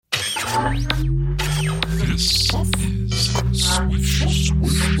This is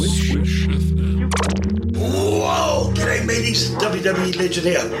Swish FM. Whoa! G'day mateys, WWE legend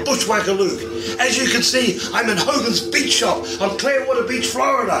here, Bushwhacker Luke. As you can see, I'm in Hogan's Beach Shop on Clearwater Beach,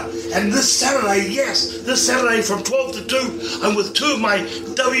 Florida. And this Saturday, this Saturday from 12 to 2, I'm with two of my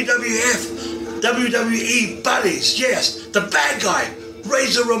WWE buddies. Yes, the bad guy,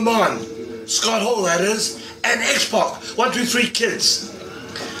 Razor Ramon, Scott Hall that is, and X-Pac, 123 Kids.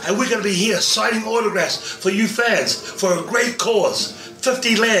 And we're going to be here signing autographs for you fans for a great cause,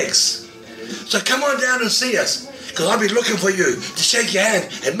 50 legs. So come on down and see us, because I'll be looking for you to shake your hand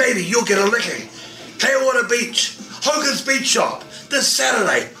and maybe you'll get a licking. Clearwater Beach, Hogan's Beach Shop, this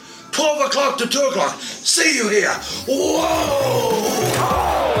Saturday, 12 o'clock to 2 o'clock. See you here. Whoa!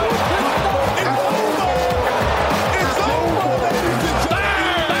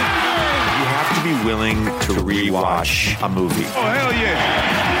 Willing to rewatch a movie. Oh, hell yeah.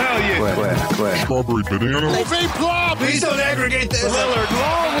 Hell yeah. Quit. Strawberry banana. Please don't aggregate this. Lillard,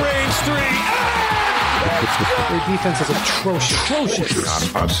 long range three. Their defense is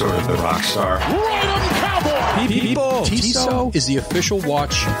atrocious. I'm sort of the rock star. Right on the cowboy. People, TISO is the official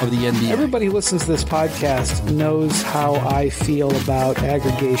watch of the NBA. everybody who listens to this podcast knows how I feel about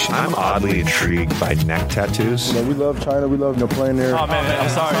aggregation. I'm oddly intrigued by neck tattoos. We love China. We love plein air. Oh, man, I'm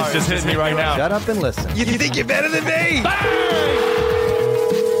sorry. It's just hitting me right now. Shut up and listen. You think you're better than me?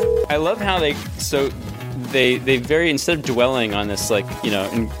 I love how they very, instead of dwelling on this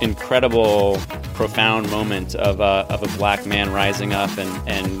incredible, profound moment of a black man rising up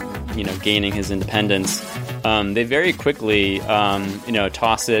and gaining his independence, they very quickly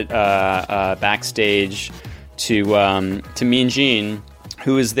toss it backstage to Mean Gene,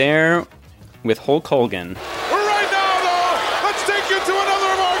 who is there with Hulk Hogan. Right now, though, let's take you to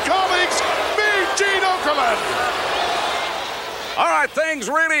another of our colleagues, Mean Gene Okerlund. All right, things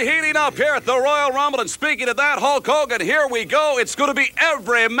really heating up here at the Royal Rumble. And speaking of that, Hulk Hogan, here we go. It's going to be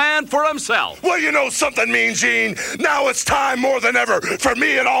every man for himself. Well, you know something, Mean Gene? Now it's time more than ever for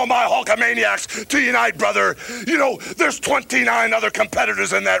me and all my Hulkamaniacs to unite, brother. You know, there's 29 other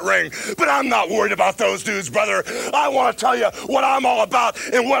competitors in that ring, but I'm not worried about those dudes, brother. I want to tell you what I'm all about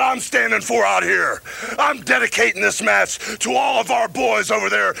and what I'm standing for out here. I'm dedicating this match to all of our boys over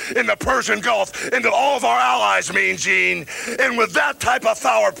there in the Persian Gulf and to all of our allies, Mean Gene. And with that type of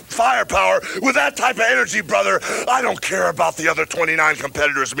firepower, with that type of energy, brother, I don't care about the other 29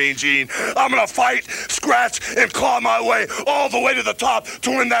 competitors, Mean Gene. I'm going to fight, scratch, and claw my way all the way to the top to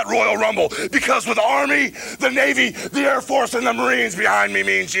win that Royal Rumble. Because with the Army, the Navy, the Air Force, and the Marines behind me,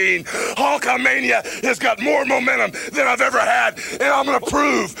 Mean Gene, Hulkamania has got more momentum than I've ever had. And I'm going to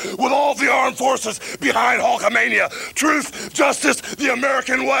prove with all the armed forces behind Hulkamania, truth, justice, the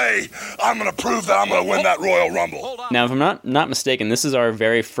American way, I'm going to prove that I'm going to win that Royal Rumble. Now, if I'm not mistaken, this is our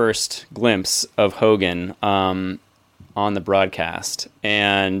very first glimpse of Hogan on the broadcast,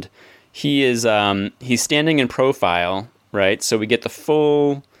 and he is he's standing in profile, right? So we get the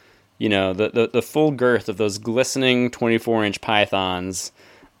full, the full girth of those glistening 24-inch pythons.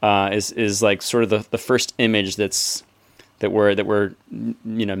 Is like sort of the first image that we're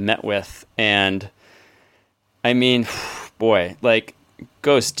met with, and I mean, boy, like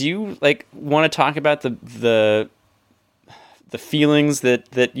Ghost, do you want to talk about the feelings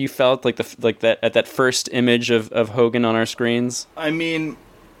that you felt that at that first image of Hogan on our screens? I mean,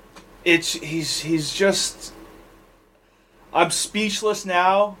 he's just, I'm speechless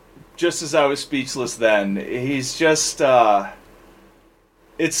now, just as I was speechless then. He's just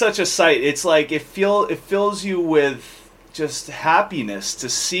it's such a sight. It's like it fills you with just happiness to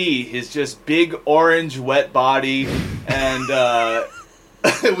see his just big orange wet body and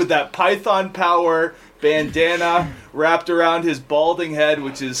with that python power bandana wrapped around his balding head,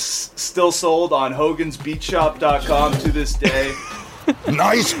 which is still sold on hogansbeachshop.com to this day.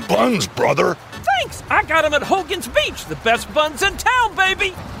 Nice buns, brother. Thanks! I got them at Hogan's Beach, the best buns in town,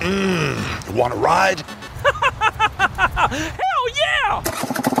 baby! You want to ride? Hell yeah!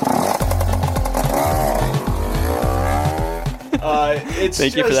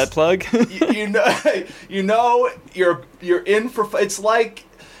 Thank you for that plug. You're in for. It's like,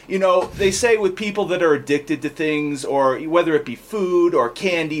 they say with people that are addicted to things, or whether it be food or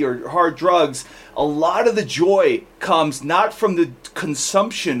candy or hard drugs, a lot of the joy comes not from the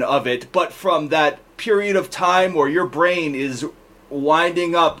consumption of it, but from that period of time where your brain is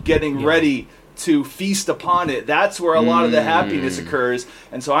winding up, getting ready to feast upon it. That's where a lot of the happiness occurs.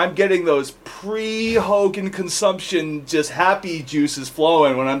 And so I'm getting those pre-Hogan consumption, just happy juices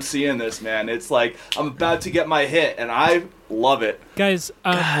flowing when I'm seeing this, man. It's like I'm about to get my hit, and I love it. Guys,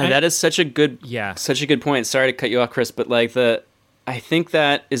 that is such a good point. Sorry to cut you off, Chris, but I think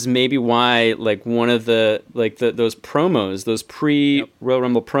that is maybe why, like, one of the those promos, those pre-Royal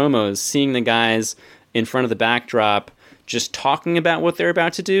Rumble promos, seeing the guys in front of the backdrop just talking about what they're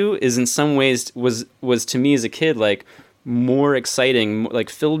about to do is in some ways was to me as a kid like more exciting, like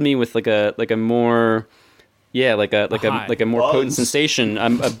filled me with like a more a more potent sensation,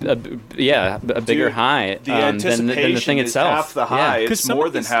 a bigger high than the thing itself. Half the high. Yeah. It's more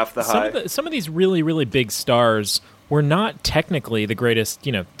than half the high. Some of these really, really big stars were not technically the greatest,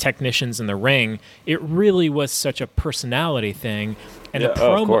 technicians in the ring. It really was such a personality thing. And the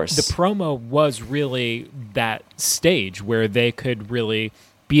promo was really that stage where they could really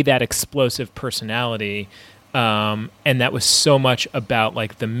be that explosive personality. And that was so much about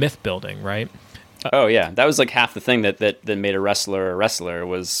like the myth building, right? Oh yeah, that was like half the thing that made a wrestler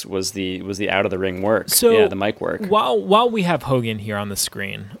was the out of the ring work. So the mic work. While we have Hogan here on the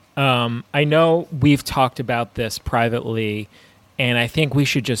screen, I know we've talked about this privately, and I think we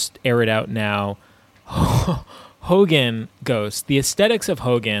should just air it out now. Hogan Ghost, the aesthetics of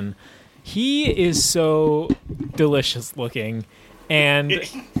Hogan, he is so delicious looking, and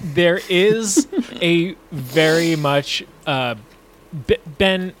there is a very much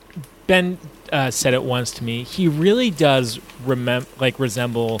Ben said it once to me. He really does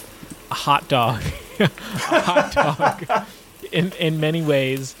resemble a hot dog, in many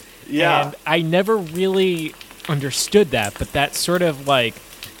ways. Yeah, and I never really understood that, but that sort of like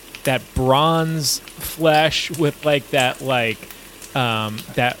that bronze flesh with like that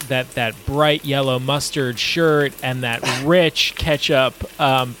that bright yellow mustard shirt and that rich ketchup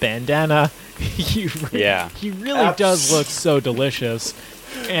bandana. He really does look so delicious.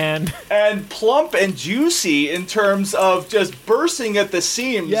 And plump and juicy in terms of just bursting at the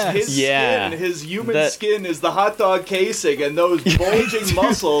seams. Yes. His human skin is the hot dog casing, and those bulging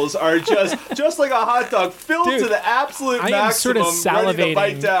muscles are just like a hot dog filled to the absolute maximum. I am sort of salivating. Ready to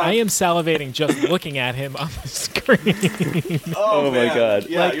bite down. I am salivating just looking at him on the screen. Oh my god!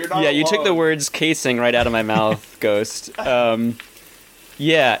 Yeah, you're not alone. You took the words casing right out of my mouth, Ghost.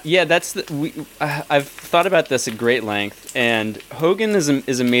 That's I've thought about this at great length, and Hogan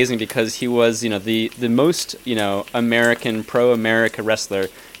is amazing because he was, the most, American, pro-America wrestler,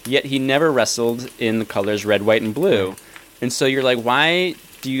 yet he never wrestled in the colors red, white, and blue. And so you're like, why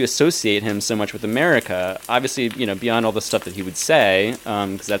do you associate him so much with America? Obviously, beyond all the stuff that he would say,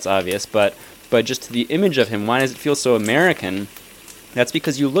 because that's obvious, but just the image of him, why does it feel so American? That's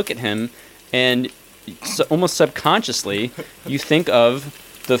because you look at him and almost subconsciously, you think of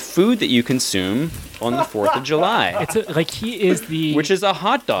the food that you consume on the 4th of July. He is which is a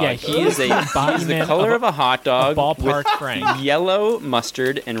hot dog. Yeah, he is the color of a hot dog, ballpark with Frank. Yellow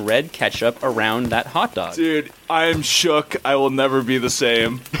mustard and red ketchup around that hot dog. Dude, I am shook. I will never be the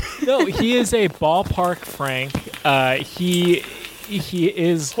same. No, he is a ballpark Frank. He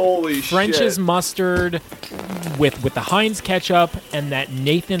is holy French's shit. Mustard with the Heinz ketchup and that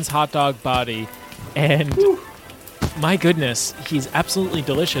Nathan's hot dog body. And my goodness, he's absolutely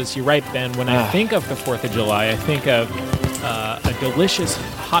delicious. You're right, Ben. When I think of the 4th of July, I think of a delicious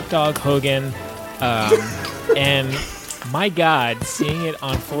hot dog Hogan. And my God, seeing it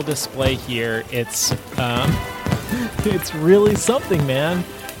on full display here, it's really something, man.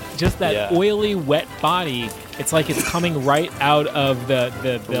 Just that oily, wet body. It's like it's coming right out of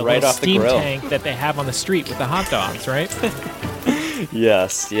the right off steam the grill tank that they have on the street with the hot dogs, right?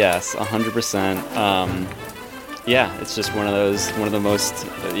 Yes, 100%. It's just one of the most,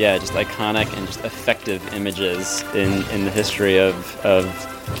 just iconic and just effective images in the history of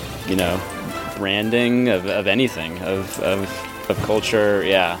branding of anything of culture.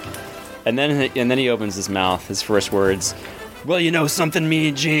 Yeah, and then he opens his mouth. His first words, "Well, something,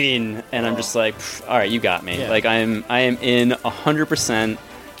 Mean Gene," and I'm just like, all right, you got me. Yeah. Like I am in 100%.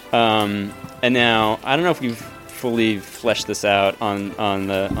 And now I don't know if we've fully fleshed this out on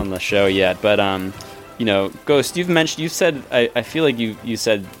the show yet, but Ghost, you said I feel like you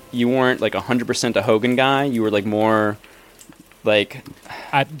said you weren't like 100% a Hogan guy. You were like more like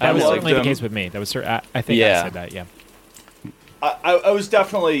that was certainly the case with me. That was I think I said that. Yeah. I was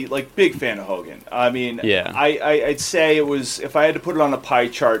definitely like big fan of Hogan. I mean, I'd say it was, if I had to put it on a pie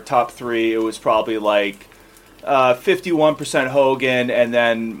chart, top 3, it was probably like 51% Hogan, and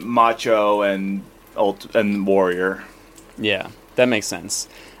then Macho and Warrior. Yeah, that makes sense.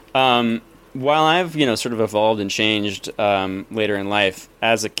 While I've sort of evolved and changed later in life,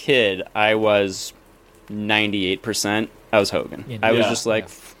 as a kid I was 98%. I was Hogan. Yeah. I was just like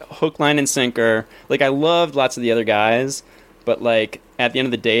hook, line, and sinker. Like I loved lots of the other guys, but like at the end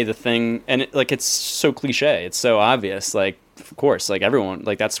of the day, the thing, and it's so cliche, it's so obvious. Like of course, like everyone,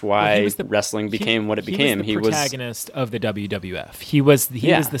 like that's why wrestling became what it became. He was the protagonist of the WWF. He was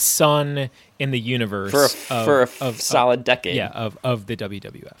the sun in the universe for a solid decade. Of the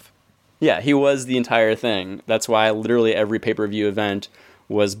WWF. Yeah, he was the entire thing. That's why literally every pay-per-view event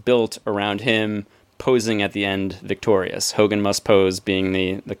was built around him posing at the end victorious. Hogan must pose being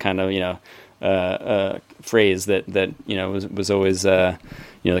the kind of phrase that was always the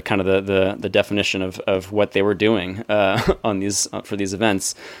kind of the definition of what they were doing on these for these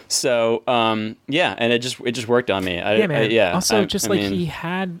events. So and it just worked on me.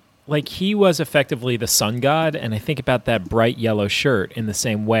 He was effectively the sun god, and I think about that bright yellow shirt in the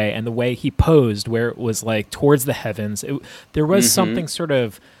same way, and the way he posed, where it was like towards the heavens. There was something sort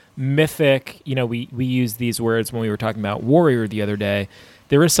of mythic. We used these words when we were talking about Warrior the other day.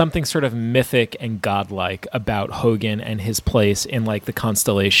 There is something sort of mythic and godlike about Hogan and his place in like the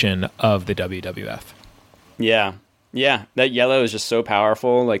constellation of the WWF. Yeah, that yellow is just so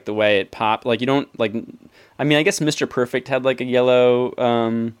powerful. Like the way it popped. Like you don't like. I mean, I guess Mr. Perfect had like a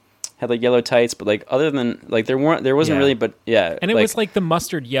yellow. Had like yellow tights, but like other than like there wasn't really, but yeah. And it was like the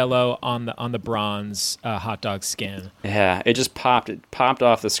mustard yellow on the bronze hot dog skin. Yeah, it just popped. It popped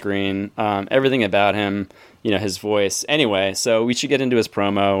off the screen. Everything about him, his voice. Anyway, so we should get into his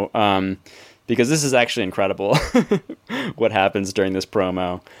promo because this is actually incredible. What happens during this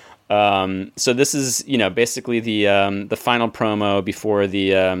promo? So this is basically the final promo before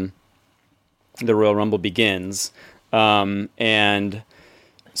the Royal Rumble begins, and.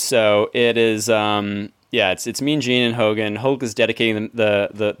 So it is, it's Mean Gene and Hogan. Hulk is dedicating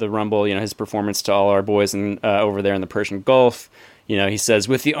the Rumble, his performance to all our boys over there in the Persian Gulf. He says,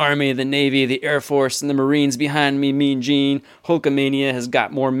 with the Army, the Navy, the Air Force, and the Marines behind me, Mean Gene, Hulkamania has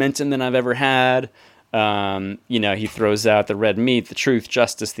got more momentum than I've ever had. He throws out the red meat, the truth,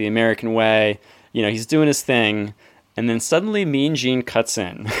 justice, the American way. He's doing his thing. And then suddenly Mean Gene cuts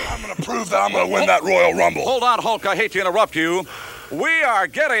in. I'm going to prove that I'm going to win that Royal Rumble. Hold on, Hulk. I hate to interrupt you. We are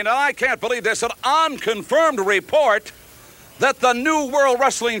getting, and I can't believe this, an unconfirmed report that the new World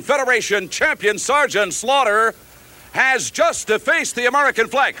Wrestling Federation champion, Sergeant Slaughter, has just defaced the American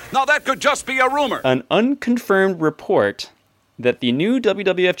flag. Now, that could just be a rumor. An unconfirmed report that the new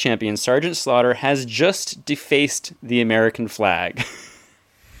WWF champion, Sergeant Slaughter, has just defaced the American flag.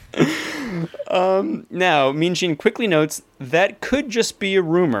 Now, Mean Gene quickly notes that could just be a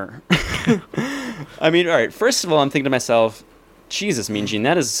rumor. I mean, all right, first of all, I'm thinking to myself, Jesus, Mean Gene,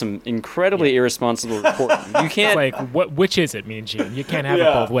 that is some incredibly irresponsible reporting. You can't which is it, Mean Gene? You can't have it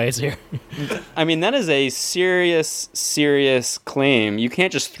both ways here. I mean, that is a serious claim. You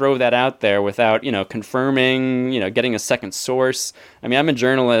can't just throw that out there without, confirming, getting a second source. I mean, I'm a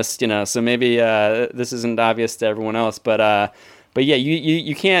journalist, so maybe this isn't obvious to everyone else, but yeah,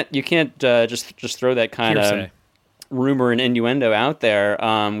 you can't just throw that kind of rumor and innuendo out there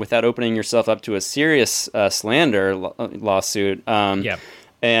without opening yourself up to a serious slander lawsuit. And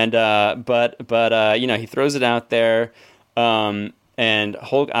but he throws it out there, and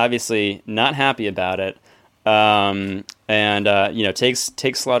Hulk obviously not happy about it,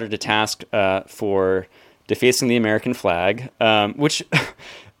 takes Slaughter to task for defacing the American flag, which.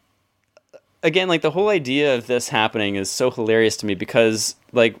 Again, like the whole idea of this happening is so hilarious to me because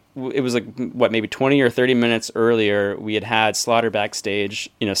like it was like maybe 20 or 30 minutes earlier we had Slaughter backstage,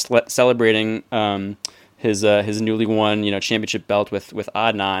 celebrating his newly won championship belt with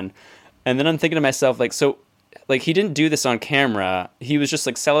Adnan, and then I'm thinking to myself like he didn't do this on camera. He was just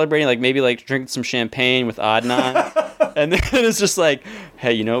like celebrating, like maybe like drinking some champagne with Adnan, and then it's just like,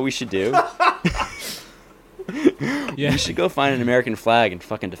 hey, you know what we should do? You should go find an American flag and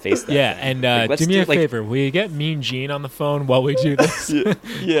fucking deface that. Yeah, thing. and do me a favor. Will you get Mean Gene on the phone while we do this?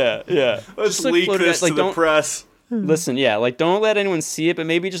 yeah. Let's leak this to the press. Listen, don't let anyone see it, but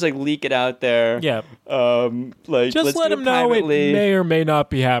maybe just like leak it out there. Yeah. Just let's let them know it may or may not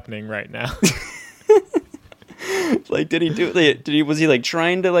be happening right now. Like, did he do it? Was he like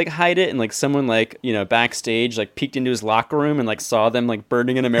trying to like hide it, and like someone like backstage like peeked into his locker room and like saw them like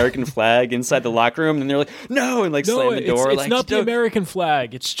burning an American flag inside the locker room, and they're like, no, and like slammed the door. It's not the American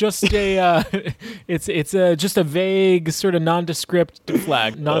flag. It's just a it's just a vague sort of nondescript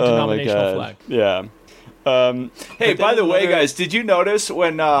flag, non-denominational flag. Yeah. Hey, by the way, guys, did you notice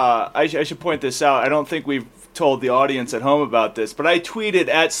when I should point this out? I don't think we've told the audience at home about this, but I tweeted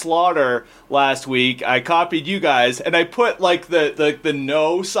at Slaughter last week. I copied you guys, and I put like the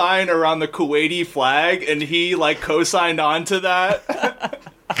no sign around the Kuwaiti flag, and he like co-signed onto that.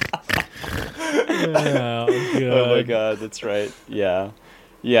 Oh my god, that's right. Yeah.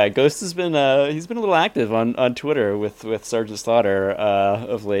 Ghost has been he's been a little active on Twitter with Sergeant Slaughter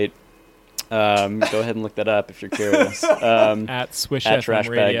of late. Go ahead and look that up if you're curious. At Swish at FM Trash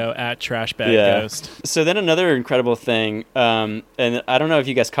Radio, Bag. at Trash Bag Ghost. So then another incredible thing, and I don't know if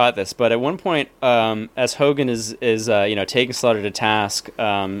you guys caught this, but at one point, as Hogan is taking Slaughter to task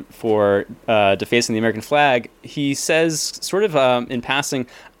for defacing the American flag, he says, sort of in passing,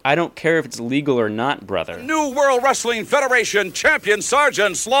 "I don't care if it's legal or not, brother." New World Wrestling Federation champion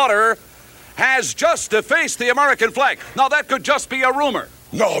Sergeant Slaughter has just defaced the American flag. Now, that could just be a rumor.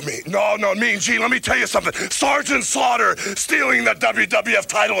 No, Mean Gene, let me tell you something. Sergeant Slaughter stealing the WWF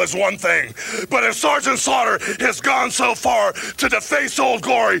title is one thing. But if Sergeant Slaughter has gone so far to deface Old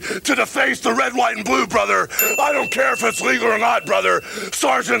Glory, to deface the red, white, and blue, brother, I don't care if it's legal or not, brother.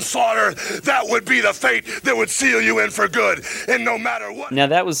 Sergeant Slaughter, that would be the fate that would seal you in for good. And no matter what... Now,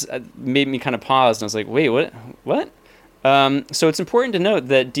 that was made me kind of pause, and I was like, wait, what? So it's important to note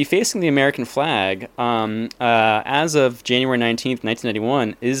that defacing the American flag, as of January 19th,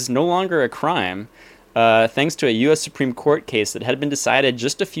 1991, is no longer a crime, thanks to a U.S. Supreme Court case that had been decided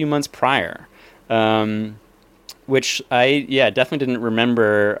just a few months prior, which I definitely didn't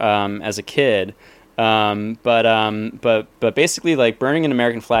remember as a kid. But basically, like, burning an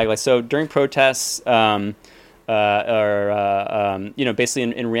American flag, like, so during protests, basically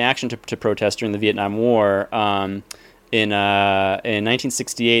in reaction to protests during the Vietnam War. In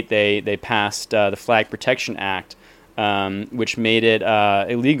 1968, they passed the Flag Protection Act, which made it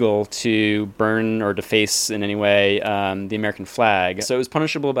illegal to burn or deface in any way the American flag. So it was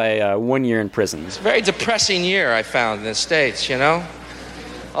punishable by 1 year in prison. It's a very depressing year, I found, in the States, you know?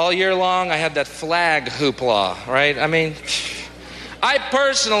 All year long, I had that flag hoopla, right? I mean, I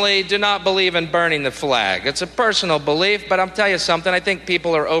personally do not believe in burning the flag. It's a personal belief, but I'll tell you something. I think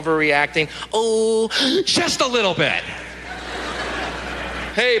people are overreacting. Oh, just a little bit.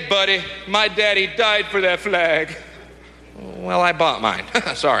 Hey, buddy, my daddy died for that flag. Well, I bought mine.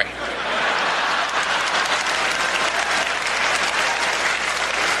 Sorry.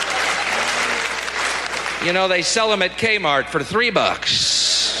 You know, they sell them at Kmart for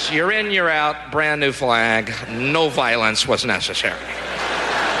 $3. You're in, you're out, brand new flag. No violence was necessary.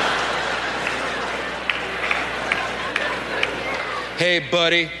 Hey,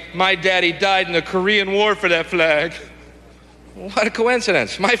 buddy, my daddy died in the Korean War for that flag. What a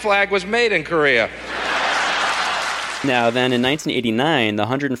coincidence. My flag was made in Korea. Now, then in 1989, the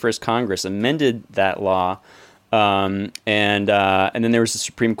 101st Congress amended that law, and then there was a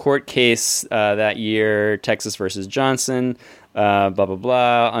Supreme Court case that year, Texas versus Johnson, blah, blah,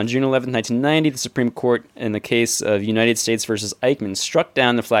 blah. On June 11, 1990, the Supreme Court, in the case of United States versus Eichmann, struck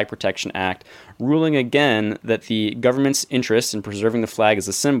down the Flag Protection Act, ruling again that the government's interest in preserving the flag as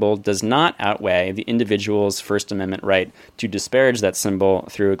a symbol does not outweigh the individual's First Amendment right to disparage that symbol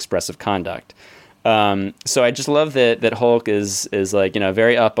through expressive conduct. So I just love that Hulk is like,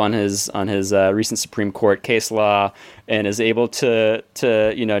 very up on his recent Supreme Court case law and is able to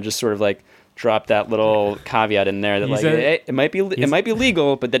just sort of like drop that little caveat in there that it might be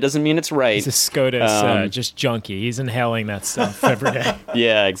legal, but that doesn't mean it's right. He's a SCOTUS just junkie. He's inhaling that stuff every day.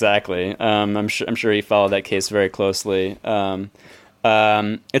 Yeah, exactly. I'm sure he followed that case very closely.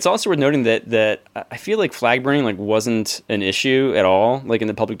 It's also worth noting that I feel like flag burning like wasn't an issue at all, like in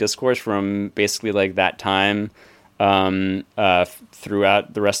the public discourse from basically like that time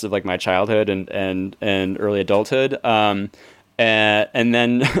throughout the rest of like my childhood and early adulthood. And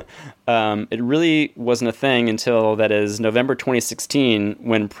then it really wasn't a thing until, that is, November 2016,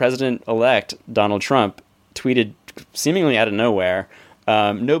 when President-elect Donald Trump tweeted seemingly out of nowhere,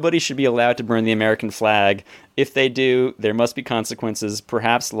 "Nobody should be allowed to burn the American flag. If they do, there must be consequences,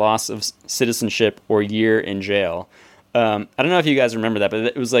 perhaps loss of citizenship or year in jail." I don't know if you guys remember that, but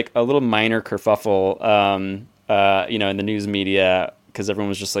it was like a little minor kerfuffle, in the news media, because everyone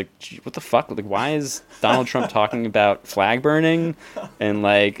was just like, "What the fuck? Like, why is Donald Trump talking about flag burning?" And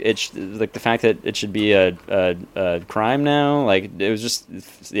like like the fact that it should be a crime now. Like, it was just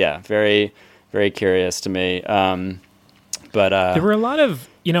very, very curious to me. But there were a lot of,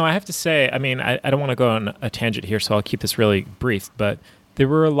 I have to say, I mean, I don't want to go on a tangent here, so I'll keep this really brief. But there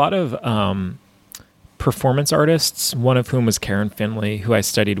were a lot of performance artists, one of whom was Karen Finley, who I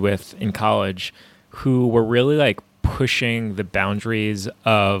studied with in college, who were really like pushing the boundaries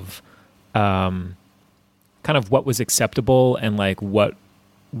of kind of what was acceptable and like what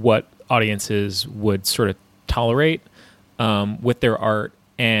audiences would sort of tolerate with their art.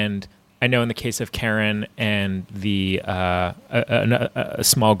 And I know in the case of Karen and a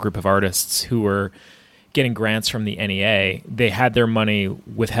small group of artists who were getting grants from the NEA, they had their money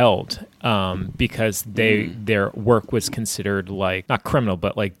withheld because their work was considered like not criminal,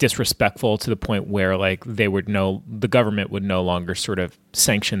 but like disrespectful to the point where like the government would no longer sort of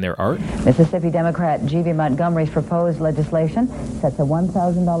sanction their art. Mississippi Democrat G.B. Montgomery's proposed legislation sets a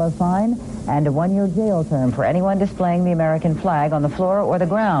 $1,000 fine and a 1-year jail term for anyone displaying the American flag on the floor or the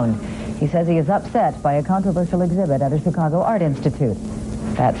ground. He says he is upset by a controversial exhibit at a Chicago Art Institute.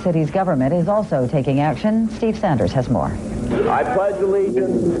 That city's government is also taking action. Steve Sanders has more. I pledge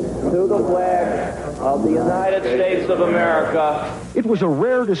allegiance to the flag of the United States of America. It was a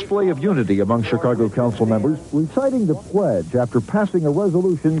rare display of unity among Chicago council members, reciting the pledge after passing a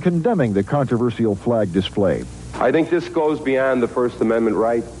resolution condemning the controversial flag display. I think this goes beyond the First Amendment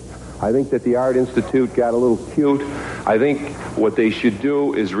right. I think that the Art Institute got a little cute. I think what they should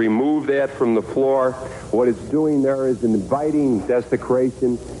do is remove that from the floor. What it's doing there is inviting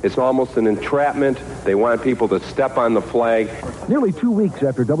desecration. It's almost an entrapment. They want people to step on the flag. Nearly 2 weeks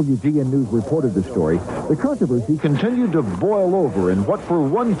after WGN News reported the story, the controversy continued to boil over in what for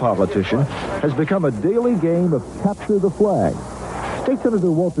one politician has become a daily game of capture the flag. State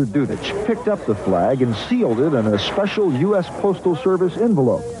Senator Walter Dudich picked up the flag and sealed it in a special U.S. Postal Service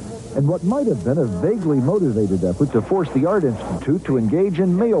envelope. And what might have been a vaguely motivated effort to force the Art Institute to engage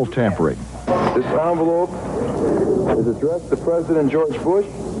in mail tampering. This envelope is addressed to President George Bush,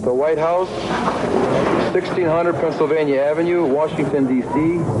 the White House, 1600 Pennsylvania Avenue, Washington, D.C.,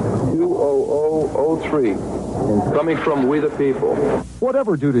 20003. And coming from We the People.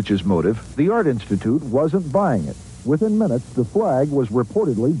 Whatever Dudich's motive, the Art Institute wasn't buying it. Within minutes, the flag was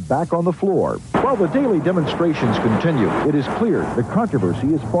reportedly back on the floor. While the daily demonstrations continue, it is clear the controversy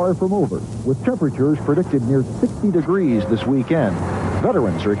is far from over, with temperatures predicted near 60 degrees this weekend.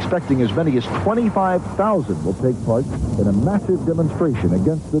 Veterans are expecting as many as 25,000 will take part in a massive demonstration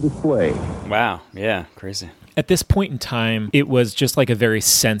against the display. Wow. Yeah. Crazy. At this point in time, it was just like a very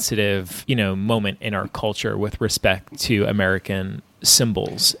sensitive, moment in our culture with respect to American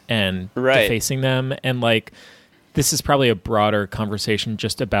symbols and defacing them. And like, this is probably a broader conversation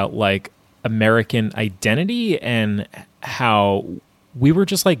just about like American identity and how we were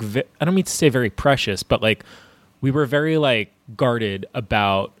just like, I don't mean to say very precious, but like we were very like guarded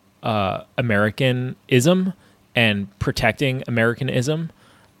about Americanism and protecting Americanism,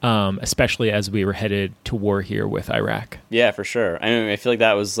 especially as we were headed to war here with Iraq. Yeah, for sure. I mean, I feel like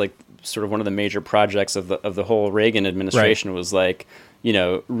that was like sort of one of the major projects of the whole Reagan administration was like,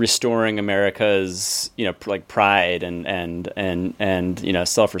 restoring America's, like pride and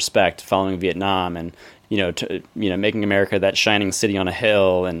self-respect following Vietnam and, making America that shining city on a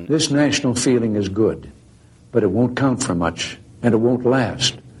hill. And this national feeling is good, but it won't count for much and it won't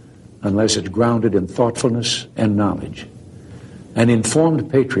last unless it's grounded in thoughtfulness and knowledge. An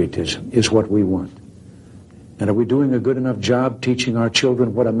informed patriotism is what we want. And are we doing a good enough job teaching our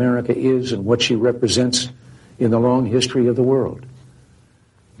children what America is and what she represents in the long history of the world?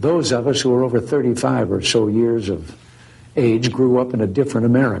 Those of us who are over 35 or so years of age grew up in a different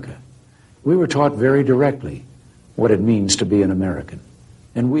America. We were taught very directly what it means to be an American.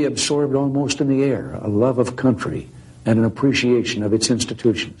 And we absorbed almost in the air a love of country and an appreciation of its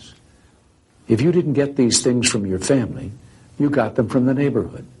institutions. If you didn't get these things from your family, you got them from the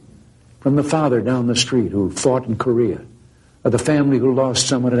neighborhood, from the father down the street who fought in Korea, or the family who lost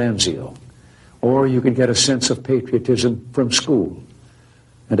someone at Anzio. Or you could get a sense of patriotism from school.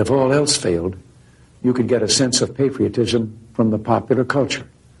 And if all else failed, you could get a sense of patriotism from the popular culture.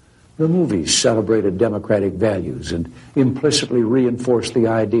 The movies celebrated democratic values and implicitly reinforced the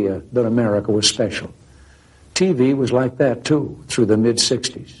idea that America was special. TV was like that, too, through the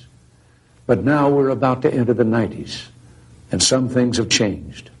mid-'60s. But now we're about to enter the 90s, and some things have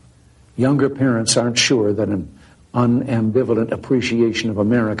changed. Younger parents aren't sure that an unambivalent appreciation of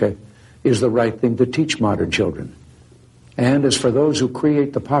America is the right thing to teach modern children. And as for those who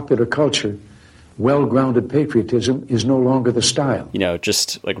create the popular culture, well-grounded patriotism is no longer the style.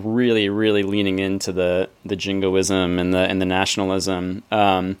 Just like really, really leaning into the jingoism and the nationalism,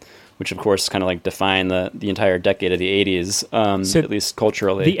 which of course kind of like defined the entire decade of the 80s, at least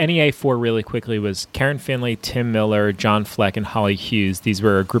culturally. The NEA4 really quickly was Karen Finley, Tim Miller, John Fleck, and Holly Hughes. These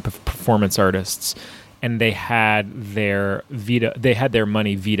were a group of performance artists, and they had their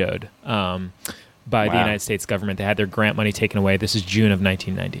money vetoed. By the United States government. They had their grant money taken away. This is June of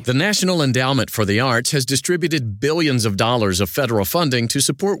 1990. The National Endowment for the Arts has distributed billions of dollars of federal funding to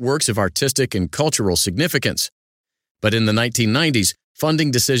support works of artistic and cultural significance. But in the 1990s, funding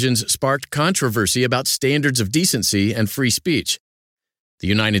decisions sparked controversy about standards of decency and free speech. The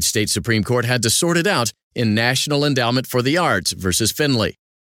United States Supreme Court had to sort it out in National Endowment for the Arts versus Finley.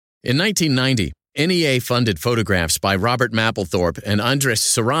 In 1990, NEA-funded photographs by Robert Mapplethorpe and Andres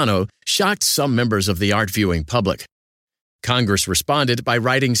Serrano shocked some members of the art-viewing public. Congress responded by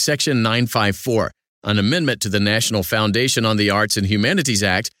writing Section 954, an amendment to the National Foundation on the Arts and Humanities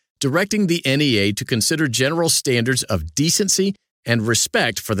Act, directing the NEA to consider general standards of decency and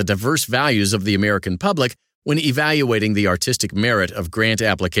respect for the diverse values of the American public when evaluating the artistic merit of grant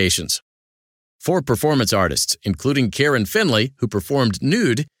applications. 4 performance artists, including Karen Finley, who performed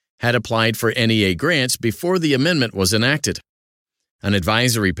nude, had applied for NEA grants before the amendment was enacted. An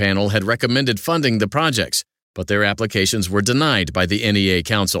advisory panel had recommended funding the projects, but their applications were denied by the NEA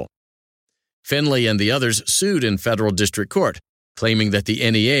Council. Finley and the others sued in federal district court, claiming that the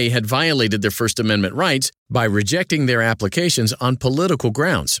NEA had violated their First Amendment rights by rejecting their applications on political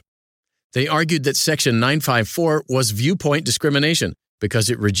grounds. They argued that Section 954 was viewpoint discrimination because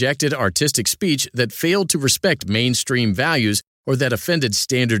it rejected artistic speech that failed to respect mainstream values or that offended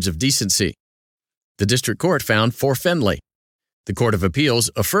standards of decency. The district court found for Finley. The Court of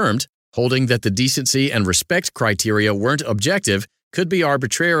Appeals affirmed, holding that the decency and respect criteria weren't objective, could be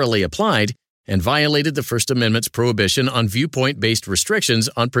arbitrarily applied, and violated the First Amendment's prohibition on viewpoint-based restrictions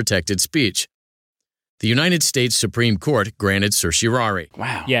on protected speech. The United States Supreme Court granted certiorari.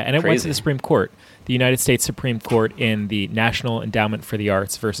 Wow. Yeah, and it went to the Supreme Court. The United States Supreme Court in the National Endowment for the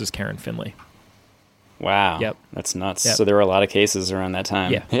Arts versus Karen Finley. Wow. Yep. That's nuts. Yep. So there were a lot of cases around that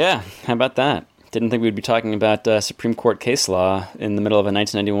time. Yeah. Yeah. How about that? Didn't think we'd be talking about Supreme Court case law in the middle of a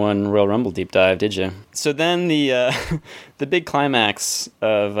 1991 Royal Rumble deep dive, did you? So then the the big climax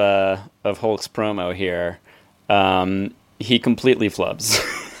of Hulk's promo here, he completely flubs.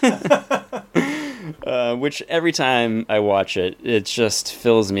 Which every time I watch it, it just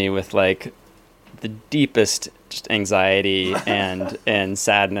fills me with like the deepest just anxiety and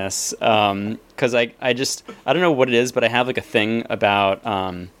sadness. Because I don't know what it is, but I have like a thing about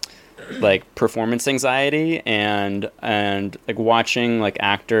like performance anxiety and like watching like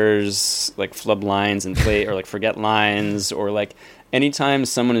actors like flub lines and play or like forget lines, or like anytime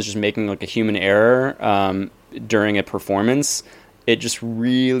someone is just making like a human error during a performance. It just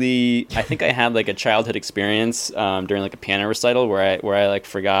really, I think I had like a childhood experience during like a piano recital where I like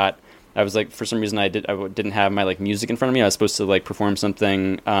forgot. I was like, for some reason I didn't have my like music in front of me. I was supposed to like perform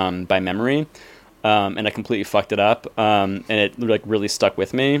something by memory, and I completely fucked it up, and it like really stuck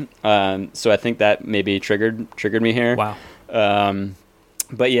with me. So I think that maybe triggered me here. Wow.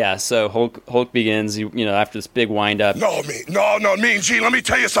 But yeah, so Hulk begins, you know, after this big wind-up. No, Mean Gene, let me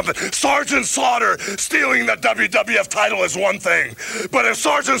tell you something. Sergeant Slaughter stealing the WWF title is one thing. But if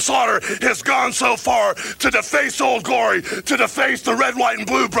Sergeant Slaughter has gone so far to deface Old Glory, to deface the red, white, and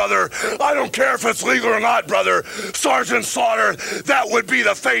blue, brother, I don't care if it's legal or not, brother. Sergeant Slaughter, that would be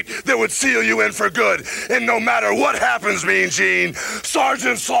the fate that would seal you in for good. And no matter what happens, Mean Gene,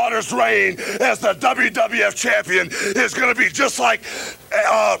 Sergeant Slaughter's reign as the WWF champion is going to be just like...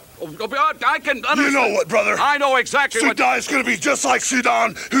 I can understand. You know what, brother? I know exactly what... It's going to be just like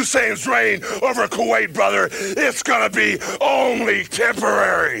Saddam Hussein's reign over Kuwait, brother. It's going to be only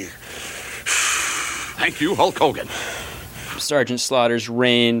temporary. Thank you, Hulk Hogan. Sergeant Slaughter's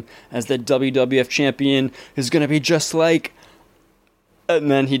reign as the WWF champion is going to be just like... And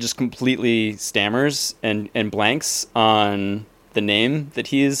then he just completely stammers and blanks on the name that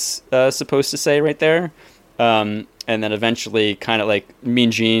he's supposed to say right there. And then eventually kind of like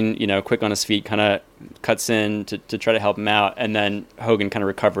Mean Gene, you know, quick on his feet, kind of cuts in to try to help him out. And then Hogan kind of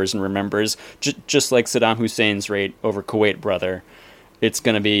recovers and remembers, just like Saddam Hussein's raid over Kuwait, brother, it's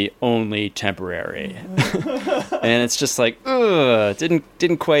going to be only temporary. And it's just like, ugh,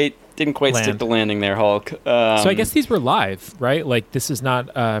 didn't quite stick the landing there, Hulk. So I guess these were live, right? Like this is not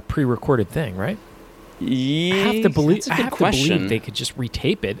a pre-recorded thing, right? Yeah, I have to believe. That's a good question. They could just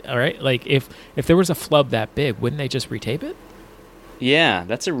retape it. All right, like if there was a flub that big, wouldn't they just retape it? Yeah,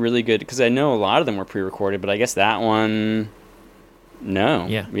 that's a really good, because I know a lot of them were pre-recorded, but I guess that one, no.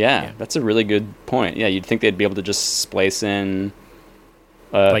 Yeah, that's a really good point. Yeah, you'd think they'd be able to just splice in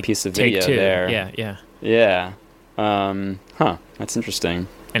a like piece of video there. Yeah. That's interesting.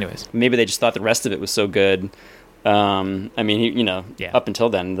 Anyways, maybe they just thought the rest of it was so good. I mean, up until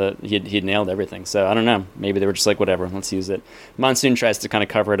then, he'd nailed everything. So I don't know. Maybe they were just like, whatever, let's use it. Monsoon tries to kind of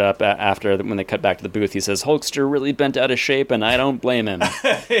cover it up after when they cut back to the booth. He says, Hulkster really bent out of shape, and I don't blame him.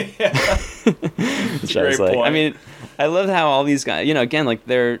 Which I was like, I mean, I love how all these guys, again, like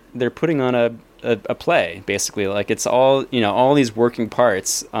they're putting on a play, basically. Like it's all, all these working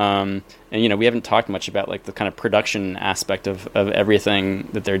parts. And, we haven't talked much about like the kind of production aspect of everything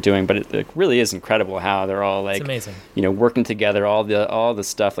that they're doing, but it really is incredible how they're all like, it's amazing. Working together, all the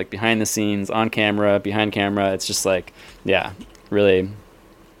stuff like behind the scenes, on camera, behind camera. It's just like, yeah, really,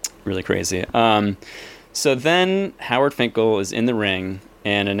 really crazy. So then Howard Finkel is in the ring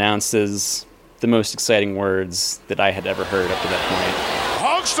and announces the most exciting words that I had ever heard up to that point.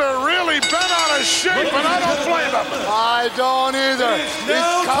 Hulkster really bent out of shape, and I don't blame him. I don't either.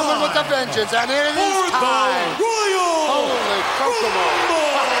 He's coming with a vengeance, and it is time. Holy Kokomo.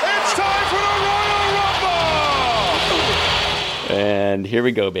 It's time for the Royal Rumble! And here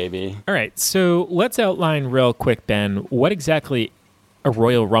we go, baby. All right, so let's outline real quick, Ben, what exactly a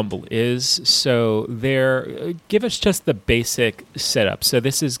Royal Rumble is. So give us just the basic setup. So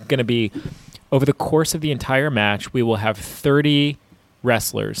this is going to be over the course of the entire match. We will have 30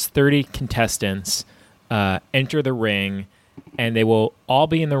 wrestlers, 30 contestants enter the ring, and they will all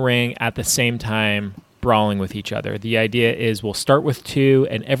be in the ring at the same time, brawling with each other. The idea is we'll start with 2,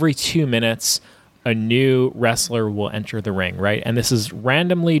 and every 2 minutes, a new wrestler will enter the ring, right? And this is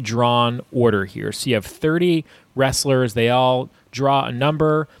randomly drawn order here. So you have 30 wrestlers. They all draw a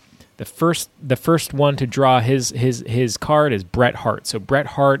number. The first one to draw his card is Bret Hart. So Bret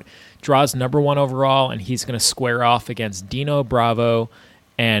Hart draws number 1 overall, and he's going to square off against Dino Bravo.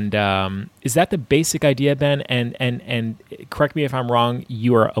 And is that the basic idea, Ben? And correct me if I'm wrong,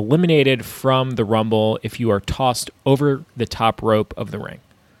 you are eliminated from the Rumble if you are tossed over the top rope of the ring.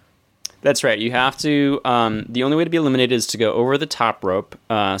 That's right. You have to. The only way to be eliminated is to go over the top rope.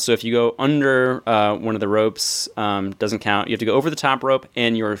 So if you go under one of the ropes, doesn't count. You have to go over the top rope,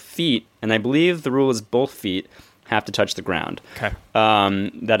 and your feet, and I believe the rule is both feet, have to touch the ground. Okay.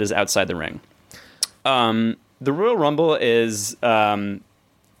 That is outside the ring. The Royal Rumble is.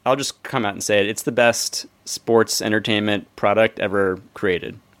 I'll just come out and say it. It's the best sports entertainment product ever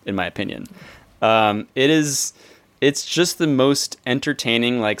created, in my opinion. It's just the most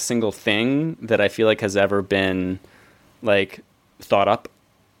entertaining, like, single thing that I feel like has ever been, like, thought up.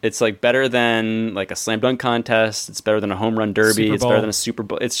 It's, like, better than, like, a slam dunk contest. It's better than a home run derby. It's better than a Super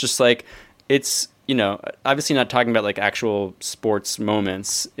Bowl. It's just, like, it's, you know, obviously not talking about, like, actual sports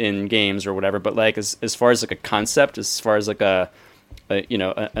moments in games or whatever, but, like, as far as, like, a concept, as far as, like, an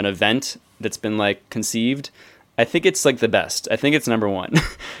event that's been, like, conceived, I think it's, like, the best. I think it's number 1.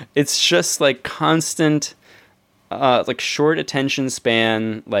 It's just, like, constant... like short attention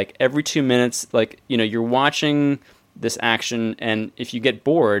span, like every 2 minutes, like, you know, you're watching this action, and if you get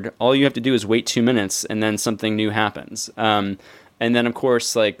bored, all you have to do is wait 2 minutes, and then something new happens. And then, of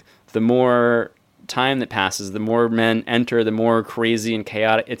course, like, the more time that passes, the more men enter, the more crazy and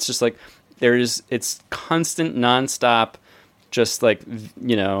chaotic. It's just like it's constant, nonstop, just like,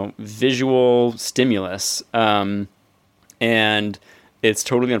 you know, visual stimulus. And it's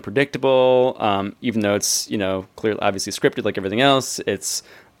totally unpredictable, even though it's, you know, clearly, obviously scripted like everything else. It's,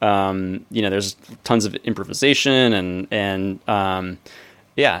 you know, there's tons of improvisation and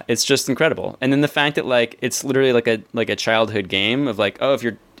yeah, it's just incredible. And then the fact that, like, it's literally like a childhood game of, like, oh,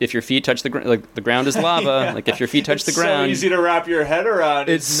 if your feet touch the ground, like, the ground is lava. Yeah. Like, if your feet touch the ground, so easy to wrap your head around.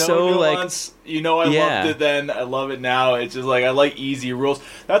 It's no so nuance. like, you know, I loved it then. I love it now. It's just like I like easy rules.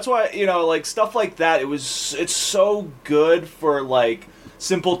 That's why, you know, like stuff like that. It's so good for, like,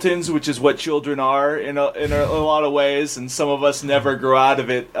 simpletons, which is what children are in a lot of ways, and some of us never grow out of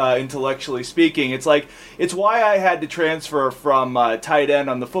it, intellectually speaking. It's like, it's why I had to transfer from tight end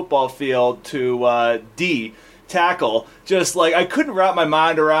on the football field to D, tackle. Just like, I couldn't wrap my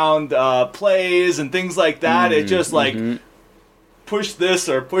mind around plays and things like that. It just like push this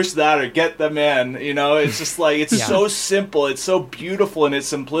or push that or get them in, you know. It's just like, it's so simple, it's so beautiful in its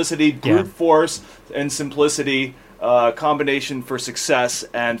simplicity, brute force and simplicity. Combination for success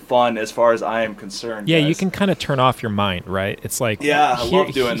and fun, as far as I am concerned. Yeah, guys. you can kind of turn off your mind, right? It's like, I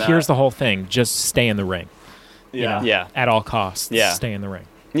love doing that. Here's the whole thing: just stay in the ring. Yeah, you know, at all costs. Yeah, stay in the ring.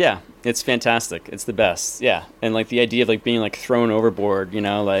 Yeah, it's fantastic. It's the best. Yeah, and like the idea of like being like thrown overboard, you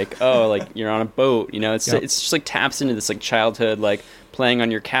know, like, oh, like you're on a boat, you know, it's just like taps into this like childhood, like playing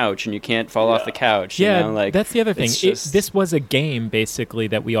on your couch and you can't fall off the couch. Yeah, you know? Like, that's the other thing. This was a game basically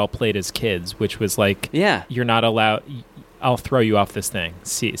that we all played as kids, which was like, you're not allowed. I'll throw you off this thing.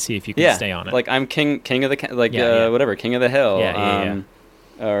 See if you can stay on it. Like, I'm king of the whatever, king of the hill.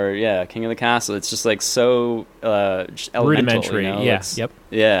 Or king of the castle. It's just like so just rudimentary. You know?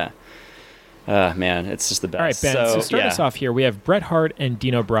 Yeah. Man, it's just the best. All right, Ben. So start us off here. We have Bret Hart and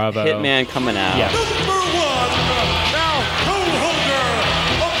Dino Bravo. Hitman coming out. Yeah.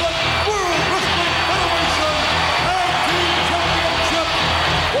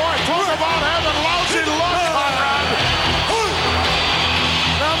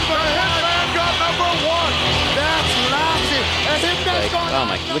 Oh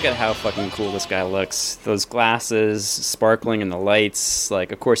my! Look at how fucking cool this guy looks. Those glasses sparkling in the lights.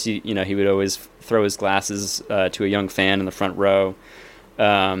 Like, of course, he would always throw his glasses to a young fan in the front row.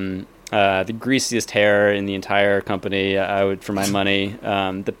 The greasiest hair in the entire company, I would, for my money.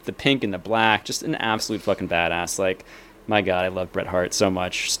 The pink and the black, just an absolute fucking badass. Like, my God, I love Bret Hart so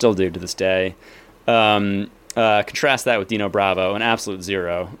much. Still do to this day. Contrast that with Dino Bravo, an absolute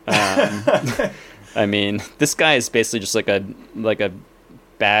zero. I mean, this guy is basically just like a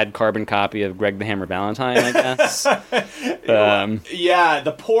bad carbon copy of Greg the Hammer Valentine, I guess. Yeah,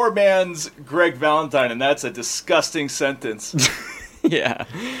 the poor man's Greg Valentine, and that's a disgusting sentence. Yeah.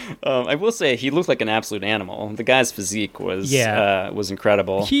 I will say he looked like an absolute animal. The guy's physique was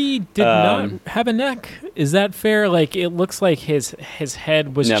incredible. He did not have a neck. Is that fair? Like, it looks like his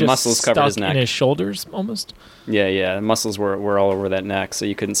head was just muscles stuck covered his neck. in his shoulders almost. Yeah. The muscles were all over that neck, so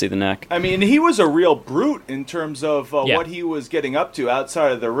you couldn't see the neck. I mean, he was a real brute in terms of what he was getting up to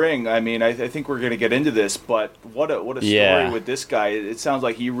outside of the ring. I mean, I think we're going to get into this, but what a story with this guy. It sounds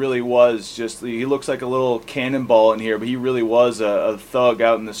like he really was he looks like a little cannonball in here, but he really was a thug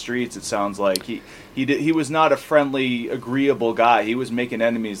out in the streets. It sounds like he was not a friendly, agreeable guy. He was making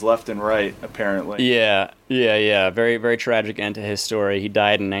enemies left and right, apparently. Yeah. Very, very tragic end to his story. He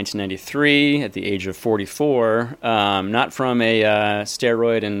died in 1993 at the age of 44, not from a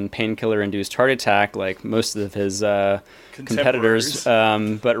steroid and painkiller-induced heart attack like most of his competitors,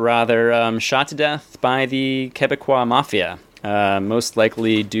 but rather shot to death by the Quebecois Mafia, most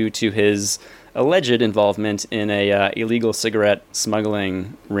likely due to his alleged involvement in a illegal cigarette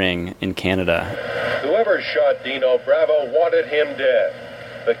smuggling ring in Canada. Whoever shot Dino Bravo wanted him dead.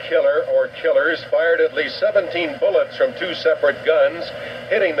 The killer or killers fired at least 17 bullets from two separate guns,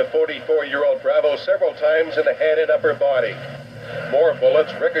 hitting the 44-year-old Bravo several times in the head and upper body. More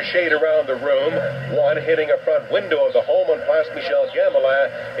bullets ricocheted around the room, one hitting a front window of the home on Place Michel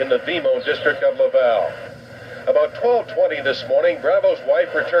Gamelin in the Vimont district of Laval. About 12:20 this morning, Bravo's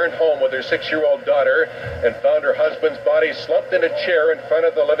wife returned home with her 6-year-old daughter and found her husband's body slumped in a chair in front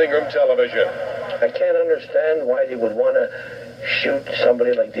of the living room television. I can't understand why they would want to shoot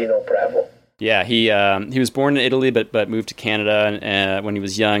somebody like Dino Bravo. Yeah, he was born in Italy, but moved to Canada when he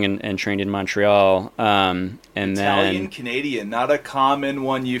was young and trained in Montreal. Italian Canadian, not a common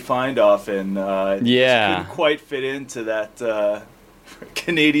one you find often. Couldn't quite fit into that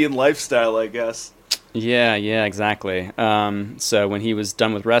Canadian lifestyle, I guess. Yeah, exactly. So when he was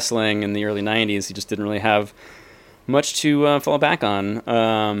done with wrestling in the early 90s, he just didn't really have much to fall back on.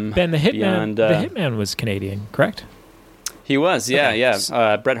 Ben, the Hitman was Canadian, correct? He was,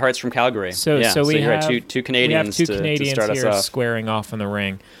 yeah. Bret Hart's from Calgary. So we have two Canadians, to start us off, squaring off in the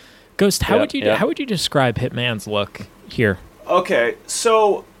ring. Ghost, how would you describe Hitman's look here? Okay,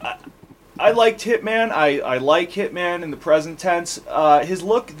 so I liked Hitman. I like Hitman in the present tense. His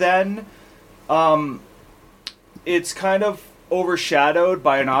look then, it's kind of overshadowed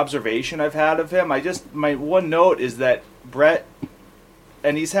by an observation I've had of him. My one note is that Bret,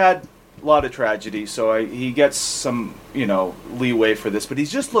 and he's had a lot of tragedy, so he gets some, leeway for this, but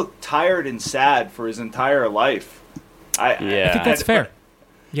he's just looked tired and sad for his entire life. I think that's fair.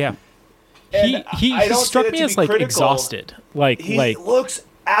 Yeah. He struck me as exhausted. He looks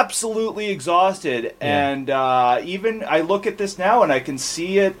absolutely exhausted, and even I look at this now and I can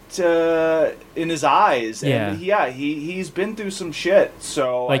see it in his eyes. And he's been through some shit.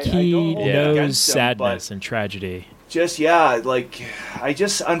 So he knows sadness and tragedy.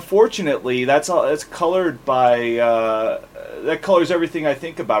 Unfortunately, that's colored by that colors everything I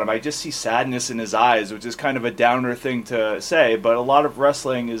think about him. I just see sadness in his eyes, which is kind of a downer thing to say, but a lot of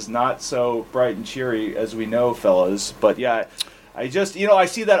wrestling is not so bright and cheery, as we know, fellas. But yeah, I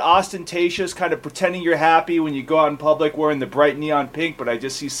see that ostentatious kind of pretending you're happy when you go out in public wearing the bright neon pink, but I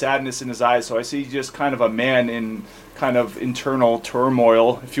just see sadness in his eyes, so I see just kind of a man in kind of internal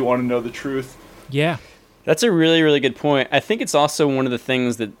turmoil, if you want to know the truth. Yeah. That's a really, really good point. I think it's also one of the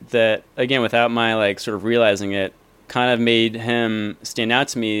things that again, without my sort of realizing it, kind of made him stand out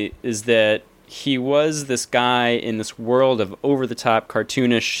to me, is that he was this guy in this world of over-the-top,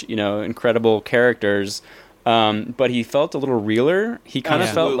 cartoonish, incredible characters, but he felt a little realer. He kind of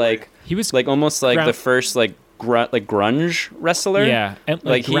felt like he was almost like the first grunge wrestler. Yeah, and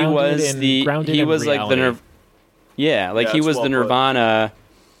he was the Nirvana.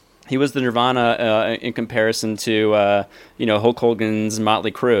 He was the Nirvana in comparison to Hulk Hogan's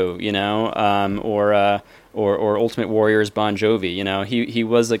Motley Crue, or Ultimate Warrior's Bon Jovi. He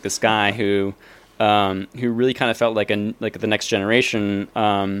was like this guy who really kind of felt like the next generation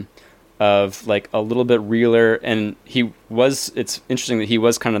of like a little bit realer, and it's interesting that he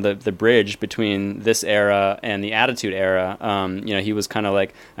was kind of the bridge between this era and the Attitude Era. He was kind of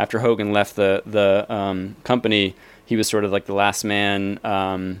like, after Hogan left the company, he was sort of like the last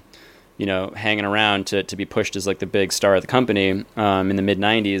man hanging around to be pushed as like the big star of the company in the mid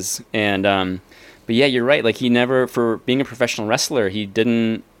 90s. And but yeah, you're right. Like he never, for being a professional wrestler, he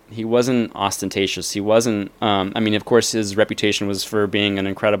wasn't ostentatious. He wasn't. I mean, of course, his reputation was for being an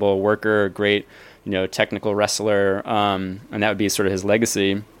incredible worker, great, technical wrestler, and that would be sort of his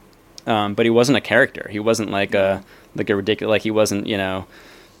legacy. But he wasn't a character. He wasn't like a ridiculous. Like he wasn't,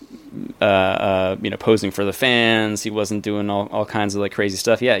 posing for the fans. He wasn't doing all kinds of like crazy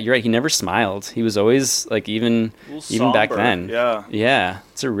stuff. Yeah, you're right. He never smiled. He was always like even back then. Yeah.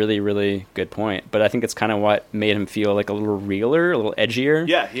 It's a really, really good point. But I think it's kind of what made him feel like a little realer, a little edgier.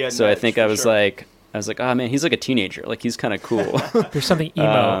 Yeah, he had. So I think I was like, oh man, he's like a teenager. Like he's kind of cool. There's something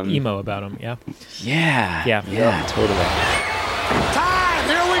emo about him. Yeah. Yeah. Totally. Time.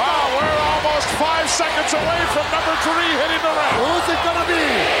 Here we go. We're almost 5 seconds away from number 3 hitting the ring. Who's it gonna be?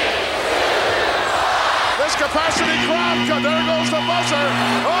 This capacity crowd. There goes the buzzer.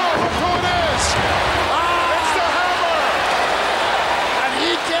 Oh, look who it is. It's the Hammer. And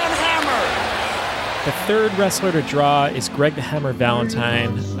he can hammer. The third wrestler to draw is Greg the Hammer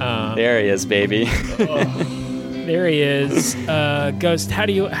Valentine. There he is, baby. There he is. Ghost, how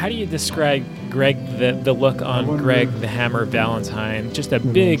do you describe Greg, the look on Greg the Hammer Valentine? Just a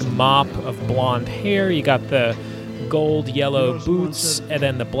big mop of blonde hair. You got the gold yellow boots and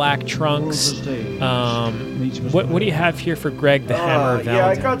then the black trunks. What do you have here for Greg the Hammer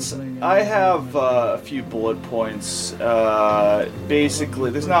Valentine? I have a few bullet points.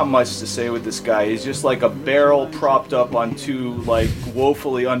 Basically, there's not much to say with this guy. He's just like a barrel propped up on two like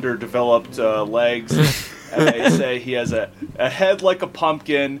woefully underdeveloped legs. And they say he has a head like a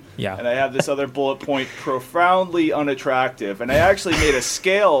pumpkin. Yeah. And I have this other bullet point, profoundly unattractive. And I actually made a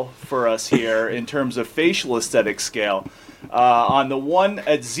scale for us here in terms of facial aesthetic scale. On the 1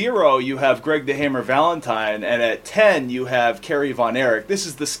 at 0, you have Greg the Hammer Valentine, and at 10, you have Kerry Von Erich. This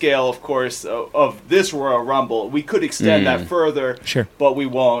is the scale, of course, of this Royal Rumble. We could extend that further, sure, but we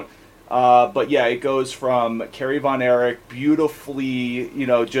won't. But yeah, it goes from Kerry Von Erich, beautifully,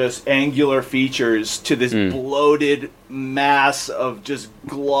 just angular features, to this bloated mass of just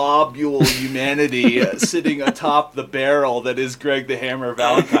globule humanity sitting atop the barrel that is Greg the Hammer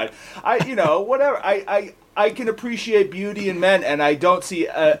Valentine. I can appreciate beauty in men, and I don't see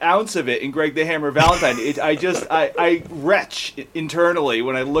an ounce of it in Greg the Hammer Valentine. I retch internally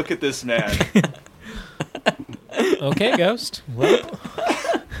when I look at this man. Okay, Ghost. Well,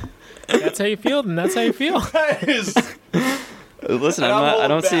 that's how you feel, and that's how you feel. Listen, I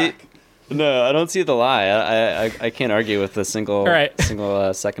don't see the lie. I can't argue with a single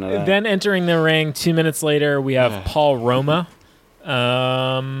second of that. Then entering the ring 2 minutes later, we have Paul Roma.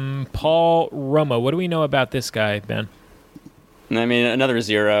 Paul Roma. What do we know about this guy, Ben? I mean, another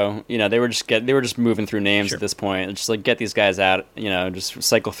 0. They were just moving through names at this point. Just like get these guys out. Just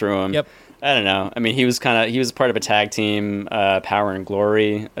cycle through them. Yep. I don't know. I mean, he was part of a tag team, Power and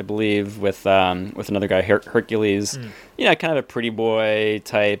Glory, I believe, with another guy, Hercules. Kind of a pretty boy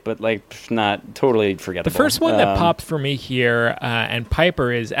type, but like not totally forgettable. The first one that popped for me here, and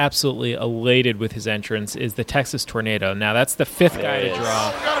Piper is absolutely elated with his entrance, is the Texas Tornado. Now that's the 5th guy to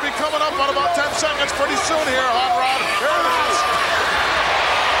draw. Got to be coming up on about 10 seconds pretty soon here, Hot Rod. Here it is.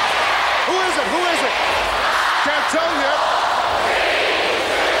 Who is it? Can't tell yet.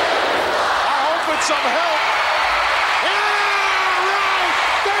 Some help. Yeah, right.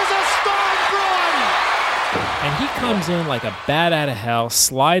 There's a storm brewing. And he comes in like a bat out of hell,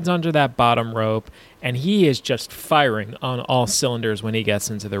 slides under that bottom rope, and he is just firing on all cylinders when he gets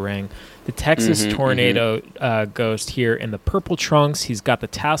into the ring. The Texas Tornado Ghost here in the purple trunks. He's got the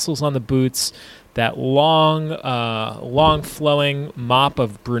tassels on the boots, that long flowing mop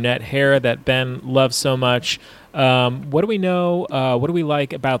of brunette hair that Ben loves so much. What do we know? What do we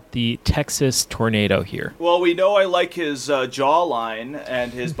like about the Texas Tornado here? Well, we know I like his jawline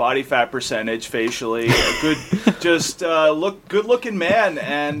and his body fat percentage facially. Good-looking man,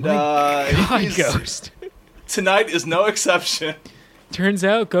 and Ghost. Tonight is no exception. Turns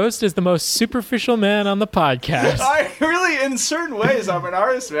out Ghost is the most superficial man on the podcast. I really, in certain ways, I'm an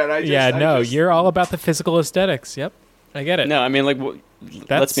artist, man. You're all about the physical aesthetics. Yep, I get it. No, I mean, like,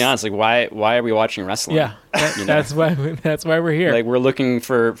 let's be honest. Like, why are we watching wrestling? Yeah, that's why we're here. Like, we're looking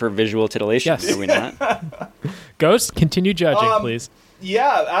for visual titillation. Yes. Are we not? Ghost, continue judging, please.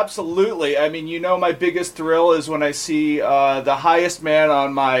 Yeah, absolutely. I mean, my biggest thrill is when I see the highest man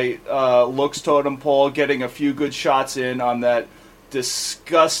on my looks totem pole getting a few good shots in on that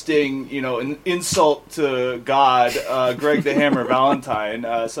disgusting, an insult to God, Greg the Hammer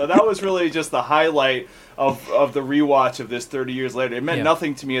Valentine. So that was really just the highlight of the rewatch of this 30 years later. It meant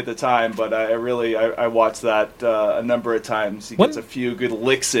nothing to me at the time, but I watched that a number of times. He gets a few good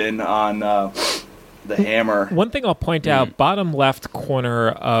licks in on the Hammer. One thing I'll point out, bottom left corner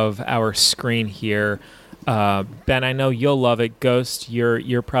of our screen here, Ben, I know you'll love it. Ghost,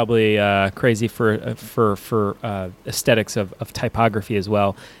 you're probably crazy for aesthetics of typography as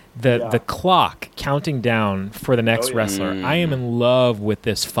well. The clock counting down for the next wrestler. I am in love with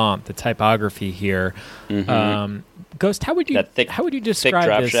this font, the typography here. Ghost, how would you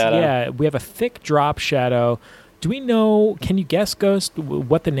describe this? Shadow. Yeah, we have a thick drop shadow. Do we know? Can you guess, Ghost,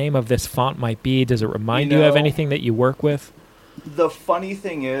 what the name of this font might be? Does it remind you of anything that you work with? The funny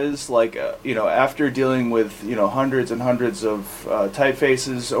thing is, after dealing with hundreds and hundreds of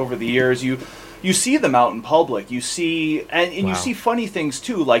typefaces over the years, you see them out in public. You see, and you see funny things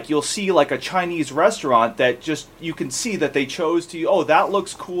too. Like you'll see like a Chinese restaurant that just you can see that they chose to. Oh, that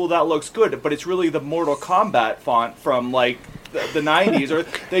looks cool. That looks good. But it's really the Mortal Kombat font from like the 90s, or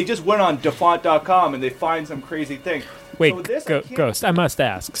they just went on dafont.com and they find some crazy thing. Wait, so Ghost, I must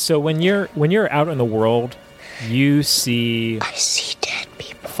ask. So when you're out in the world, I see dead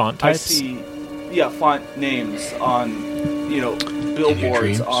people. Font types? I see, font names on,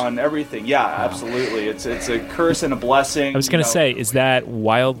 billboards, on everything. Yeah, absolutely. It's a curse and a blessing. I was going to say, is that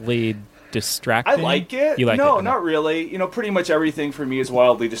wildly distracting? I like it. You like no, it? Not really. Pretty much everything for me is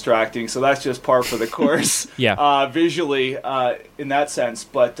wildly distracting, so that's just par for the course. Visually, in that sense.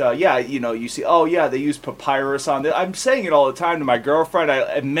 But you see, they use papyrus on this. I'm saying it all the time to my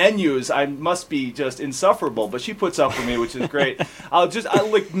girlfriend. Menus, I must be just insufferable, but she puts up with me, which is great.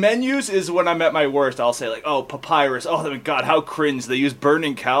 Menus is when I'm at my worst. I'll say like, oh, papyrus. Oh my God, how cringe! They use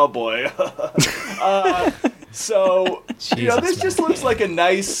burning cowboy. So, this just looks like a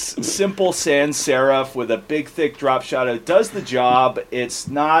nice, simple sans serif with a big, thick drop shadow. It does the job. It's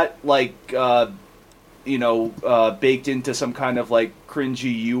not like, baked into some kind of like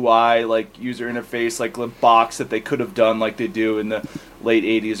cringy UI, like user interface, like the box that they could have done like they do in the late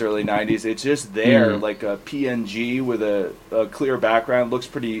 80s, early 90s. It's just there, like a PNG with a clear background. Looks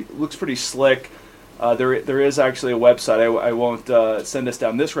pretty slick. There is actually a website. I won't send us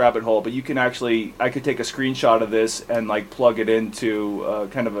down this rabbit hole, but you can I could take a screenshot of this and like plug it into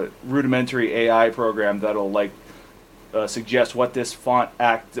kind of a rudimentary AI program that'll suggest what this what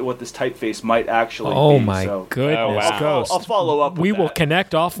this typeface might actually be. Oh my goodness, Ghost! I'll follow up. We will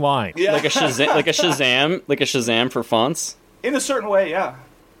connect offline. Yeah. Like a Shazam for fonts. In a certain way, yeah.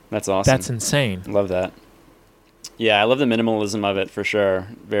 That's awesome. That's insane. Love that. Yeah, I love the minimalism of it for sure.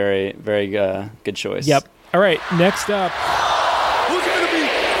 Very, very good choice. Yep. All right, next up. Who's going to be?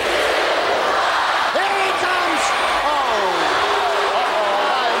 Here he comes!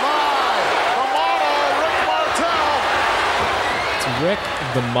 Rick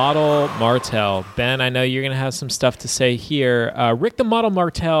the Model Martel. Ben, I know you're going to have some stuff to say here. Rick the Model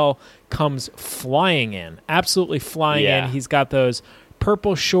Martel comes flying in, absolutely flying in. He's got those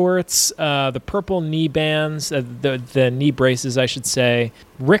purple shorts, the purple knee bands, the knee braces, I should say.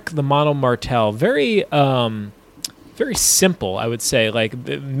 Rick the Model Martel, very simple, I would say, like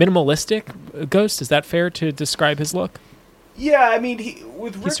minimalistic. Ghost, is that fair to describe his look? Yeah, I mean, he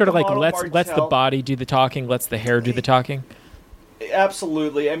sort of like lets the body do the talking, lets the hair do the talking.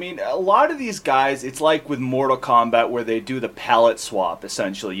 Absolutely. I mean, a lot of these guys, it's like with Mortal Kombat where they do the palette swap,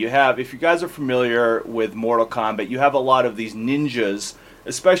 essentially. You have, if you guys are familiar with Mortal Kombat, you have a lot of these ninjas,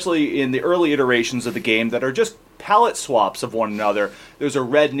 especially in the early iterations of the game, that are just palette swaps of one another. There's a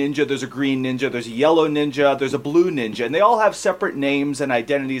red ninja, there's a green ninja, there's a yellow ninja, there's a blue ninja, and they all have separate names and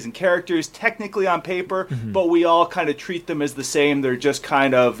identities and characters, technically on paper, but we all kind of treat them as the same. They're just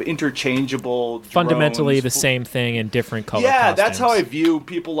kind of interchangeable drones. Fundamentally the same thing in different color costumes. That's how I view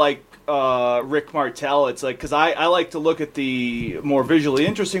people like Rick Martel. It's like, because I like to look at the more visually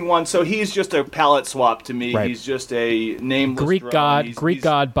interesting one, so he's just a palette swap to me. Right. He's just a nameless Greek drone. Greek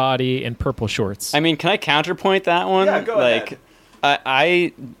god body and purple shorts. I mean, can I counterpoint that one? Yeah, go ahead.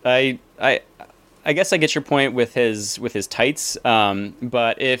 I guess I get your point with his tights,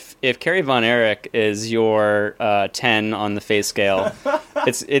 but if Kerry Von Erich is your 10 on the face scale,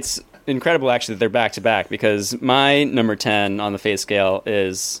 it's incredible actually that they're back to back, because my number 10 on the face scale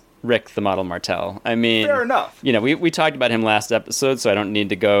is Rick the Model Martel. I mean, fair enough. You know, we talked about him last episode, so I don't need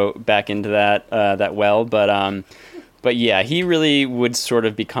to go back into that well, but yeah, he really would sort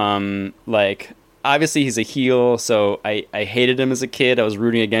of become like. Obviously, he's a heel, so I hated him as a kid. I was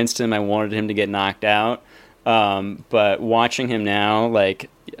rooting against him. I wanted him to get knocked out. But watching him now, like,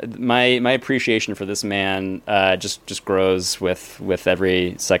 my appreciation for this man just grows with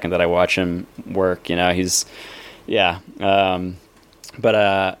every second that I watch him work. He's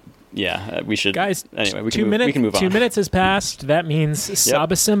we should, guys. Anyway, we 2 can minutes. We can move on. 2 minutes has passed. That means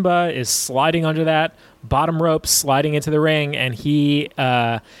Saba Simba is sliding under that bottom rope, sliding into the ring, and he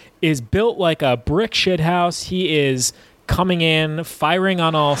is built like a brick shit house. He is coming in, firing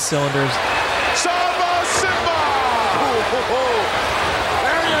on all cylinders. Saba Simba!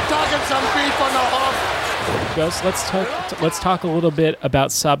 There you're talking some beef on the hoof. Ghost, let's talk a little bit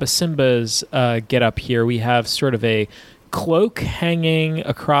about Saba Simba's get up here. We have sort of a cloak hanging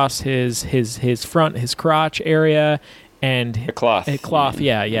across his front, his crotch area, and a cloth.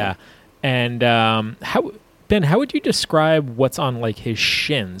 Yeah. And how would you describe what's on like his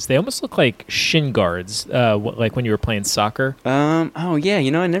shins? They almost look like shin guards, like when you were playing soccer. I never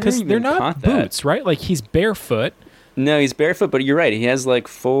even they're not caught boots, that. right? Like he's barefoot. No, he's barefoot, but you're right. He has like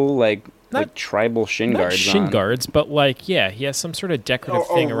full like tribal shin guards. Shin on. guards, but he has some sort of decorative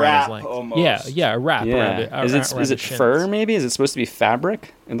Or thing a around wrap his leg. almost. Yeah, a wrap around it. Is it his shins. fur? Maybe is it supposed to be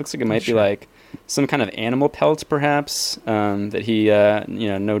fabric? It looks like it might be like some kind of animal pelt, perhaps. That he,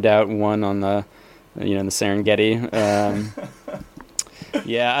 no doubt won on the, in the Serengeti.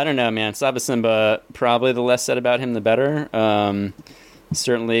 I don't know, man. Saba Simba, probably the less said about him, the better.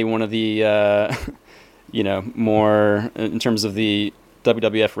 Certainly one of the, more in terms of the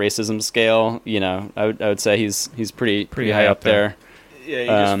WWF racism scale. I would say he's pretty high up there. Yeah, he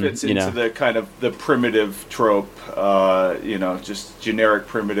just fits into the kind of the primitive trope. Just generic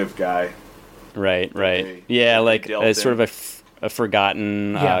primitive guy. Right. Yeah, like sort of a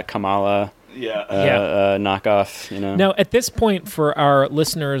forgotten Kamala. Knockoff, Now, at this point, for our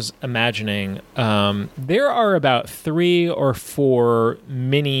listeners imagining, there are about 3 or 4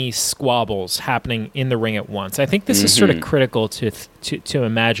 mini squabbles happening in the ring at once. I think this is sort of critical to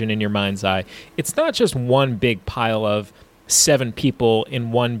imagine in your mind's eye. It's not just one big pile of 7 people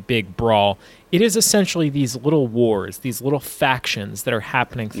in one big brawl. It is essentially these little wars, these little factions that are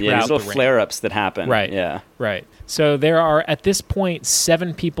happening throughout the ring. These little flare-ups that happen. Right. Yeah. Right. So there are, at this point,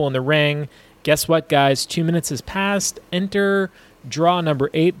 7 people in the ring. Guess what, guys? 2 minutes has passed. Enter draw number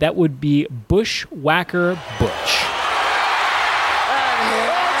 8. That would be Bushwhacker Butch. It's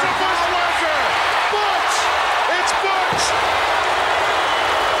a Bushwhacker! Butch! It's Butch!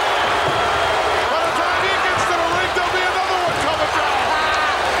 By the time he gets to the ring, there'll be another one coming down.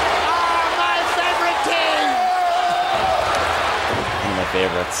 My favorite team! One of my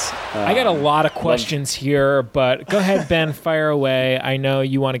favorites. I got a lot of questions here, but go ahead, Ben, fire away. I know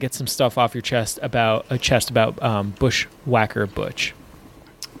you want to get some stuff off your chest about Bushwhacker Butch.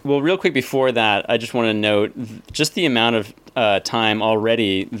 Well, real quick before that, I just want to note just the amount of time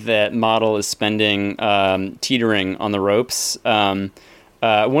already that Model is spending teetering on the ropes. One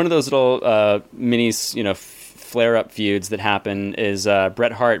of those little mini, flare-up feuds that happen is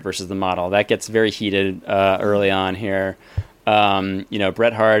Bret Hart versus the Model. That gets very heated early on here.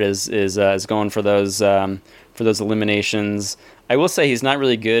 Bret Hart is going for those eliminations. I will say he's not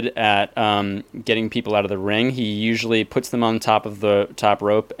really good at getting people out of the ring. He usually puts them on top of the top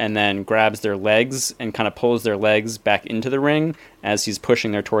rope and then grabs their legs and kind of pulls their legs back into the ring as he's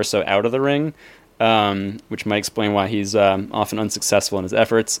pushing their torso out of the ring, which might explain why he's often unsuccessful in his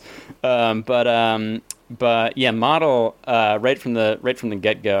efforts. But yeah, Model right from the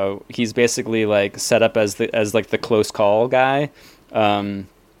get go, he's basically like set up as the close call guy.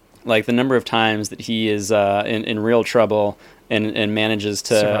 Like the number of times that he is in real trouble and manages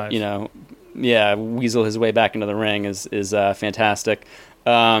to survive. Weasel his way back into the ring is fantastic.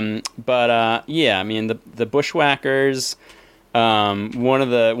 I mean the Bushwhackers. One of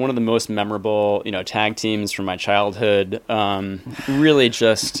the most memorable, tag teams from my childhood. Really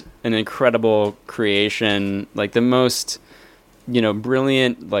just an incredible creation, like the most,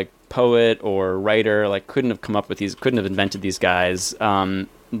 brilliant, like poet or writer, like couldn't have invented these guys.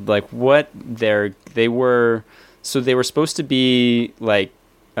 Like what they were supposed to be like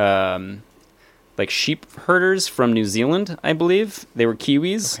sheep herders from New Zealand, I believe. They were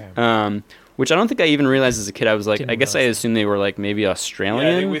Kiwis. Okay. Which I don't think I even realized as a kid. I was like, I guess I assumed they were like maybe Australian.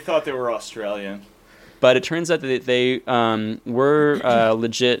 Yeah, I think we thought they were Australian. But it turns out that they were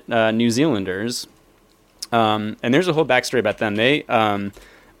legit New Zealanders. And there's a whole backstory about them. I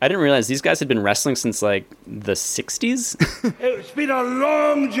didn't realize these guys had been wrestling since like the 60s. It's been a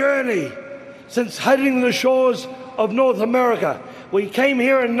long journey since hitting the shores of North America. We came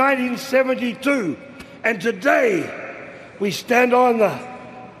here in 1972, and today we stand on the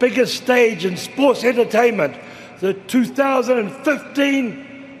biggest stage in sports entertainment, the 2015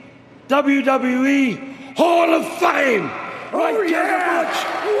 WWE Hall of Fame. Right down the Butch.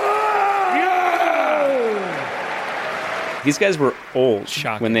 Whoa! These guys were old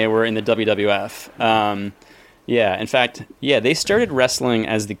when they were in the WWF. In fact, they started wrestling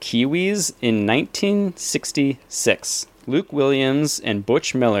as the Kiwis in 1966. Luke Williams and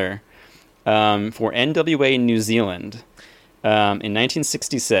Butch Miller for NWA New Zealand in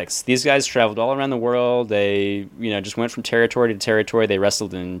 1966. These guys traveled all around the world. They, just went from territory to territory. They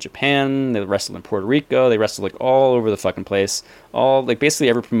wrestled in Japan. They wrestled in Puerto Rico. They wrestled like all over the fucking place. All like basically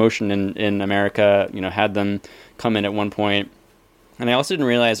every promotion in America, had them come in at one point. And I also didn't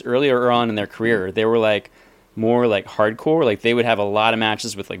realize earlier on in their career they were like more like hardcore. Like they would have a lot of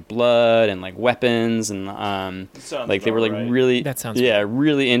matches with like blood and like weapons and like they were like really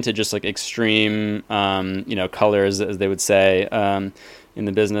really into just like extreme colors, as they would say in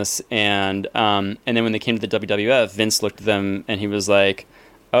the business. And then when they came to the WWF, Vince looked at them and he was like,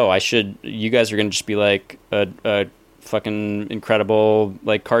 "Oh, you guys are gonna just be like a fucking incredible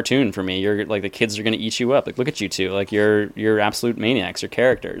like cartoon for me. You're like the kids are gonna eat you up. Like look at you two. Like you're absolute maniacs. You're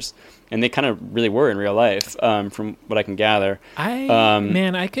characters." And they kind of really were in real life, from what I can gather.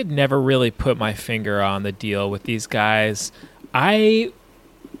 I could never really put my finger on the deal with these guys. I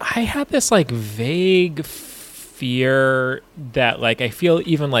had this like vague fear that like I feel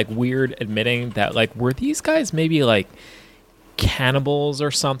even like weird admitting that like were these guys maybe like cannibals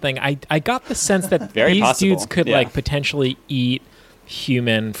or something? I got the sense that these dudes could like potentially eat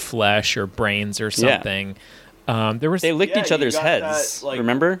human flesh or brains or something. They licked each other's heads. That, like,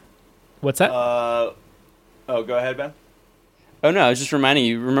 remember? What's that? Go ahead, Ben. Oh no, I was just reminding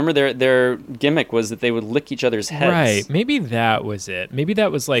you. Remember their gimmick was that they would lick each other's heads. Right. Maybe that was it. Maybe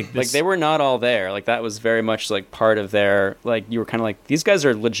that was like this. Like they were not all there. Like that was very much like part of their. Like you were kind of like these guys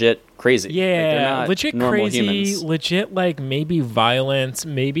are legit crazy. Yeah, like, they're not legit normal crazy. Humans. Legit like maybe violent.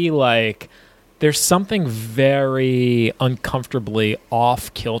 Maybe like there's something very uncomfortably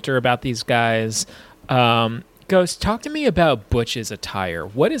off kilter about these guys. Ghost, talk to me about Butch's attire.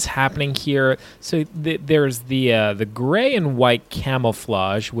 What is happening here? So there's the gray and white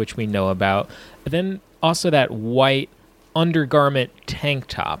camouflage, which we know about, and then also that white undergarment tank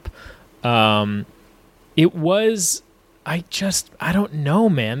top. It was, I don't know,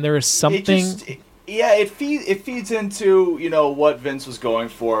 man. There is something. It feeds into what Vince was going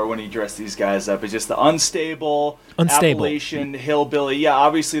for when he dressed these guys up. It's just the unstable Appalachian hillbilly. Yeah,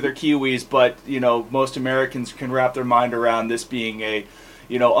 obviously they're Kiwis, but most Americans can wrap their mind around this being a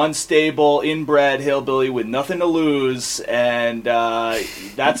unstable inbred hillbilly with nothing to lose, and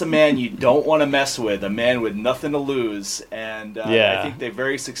that's a man you don't want to mess with. A man with nothing to lose, and I think they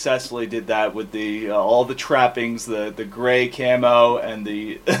very successfully did that with the all the trappings, the gray camo and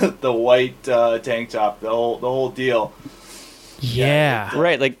the the white tank top, the whole deal. Yeah,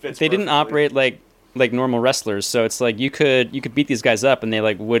 right. Like they didn't operate like normal wrestlers, so it's like you could beat these guys up and they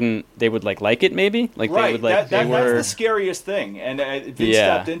would like it maybe like right. They would like that's the scariest thing, and Vince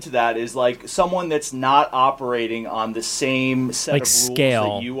stepped into that is like someone that's not operating on the same set like of rules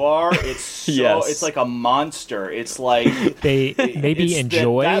scale that you are. It's so it's like a monster. It's like they maybe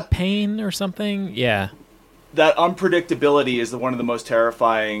enjoy pain or something. Yeah. That unpredictability is one of the most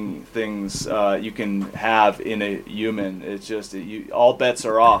terrifying things you can have in a human. It's just all bets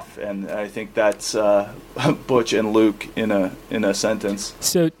are off, and I think that's Butch and Luke in a sentence.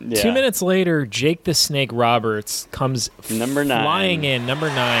 So 2 minutes later, Jake the Snake Roberts comes number 9 flying in, number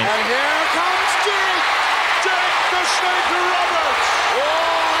 9. And here comes Jake the Snake Roberts.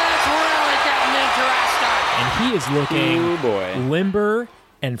 Oh, it's really getting interesting. And he is looking limber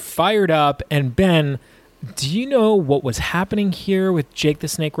and fired up. And Ben, do you know what was happening here with Jake the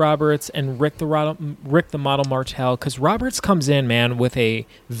Snake Roberts and Rick the Model Martel? Because Roberts comes in, man, with a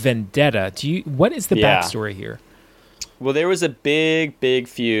vendetta. What is the backstory here? Well, there was a big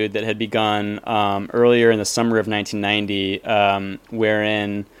feud that had begun earlier in the summer of 1990,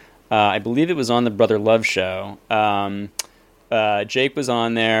 wherein I believe it was on the Brother Love show. Jake was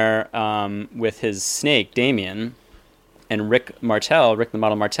on there with his snake, Damien. And Rick the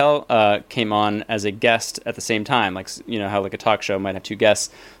Model Martel, came on as a guest at the same time. Like, how like a talk show might have two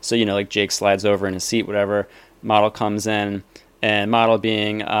guests. So, like Jake slides over in his seat, whatever. Model comes in, and Model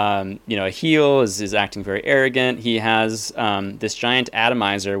being, a heel, is acting very arrogant. He has this giant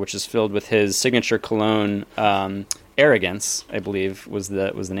atomizer, which is filled with his signature cologne, Arrogance, I believe was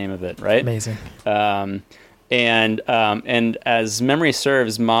the name of it, right? Amazing. And as memory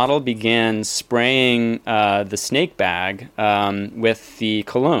serves, Model began spraying the snake bag with the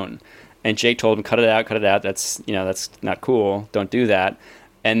cologne, and Jake told him, "Cut it out. That's not cool. Don't do that."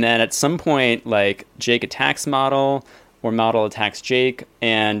 And then at some point, like Jake attacks Model. where Model attacks Jake,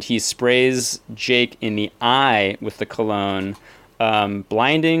 and he sprays Jake in the eye with the cologne,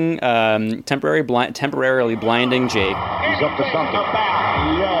 temporarily blinding Jake. He's up to something.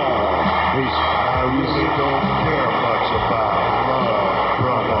 I really don't care much about love,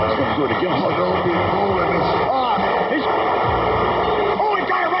 brother. Let's do it again. Don't be fooling us. He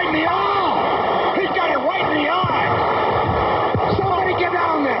got it right in the eye! He's got it right in the eye! Somebody get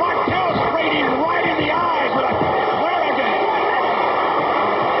down there! Martel sprayed him right in the eyes with a flare gun.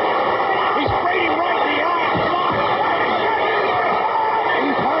 He sprayed him right in the eye.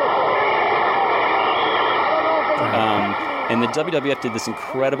 He's hurt. And the WWF did this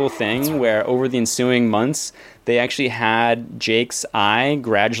incredible thing where over the ensuing months, they actually had Jake's eye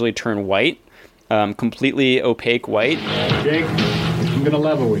gradually turn white, completely opaque white. Jake, I'm going to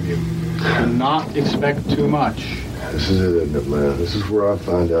level with you. Do not expect too much. This is it, isn't it, man? This is where I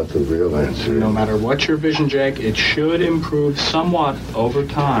find out the real answer. No matter what your vision, Jake, it should improve somewhat over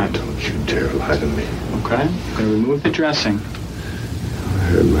time. Don't you dare lie to me. Okay? I'm going to remove the dressing.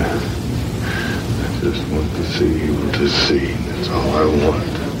 Hey, man. I just want to see you to see. That's all I want.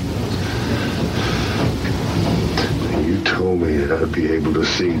 And you told me that I'd be able to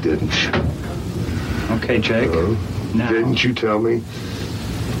see, didn't you? Okay, Jake. Now. Didn't you tell me?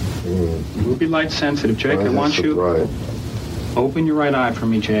 You will be light sensitive, Jake. I want you. Right. Open your right eye for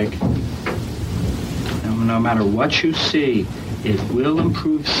me, Jake. No matter what you see, it will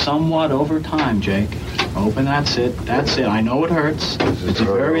improve somewhat over time, Jake. Open, that's it. That's it. I know it hurts. It's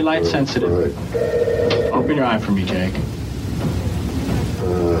very light sensitive. Right. Open your eye for me, Jake. A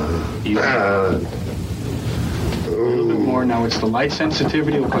little bit more. Now, it's the light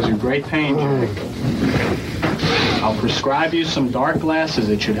sensitivity will cause you great pain, Jake. I'll prescribe you some dark glasses.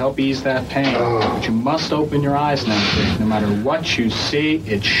 It should help ease that pain. But you must open your eyes now, Jake. No matter what you see,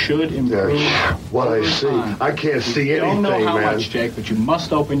 it should improve. What I see, I can't see anything, man. I don't know how much, Jake, but you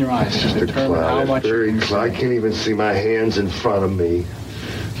must open your eyes to determine how much you can see. I can't even see my hands in front of me.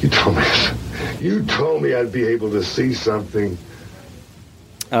 You told me I'd be able to see something.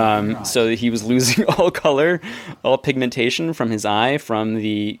 So he was losing all color, all pigmentation from his eye from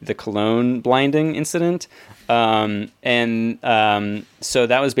the cologne blinding incident. So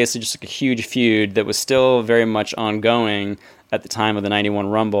that was basically just like a huge feud that was still very much ongoing at the time of the 91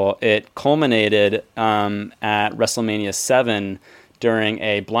 Rumble. It culminated at WrestleMania 7 during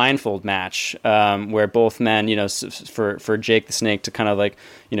a blindfold match where both men, for Jake the Snake to kind of like,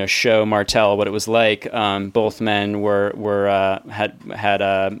 show Martel what it was like. Both men had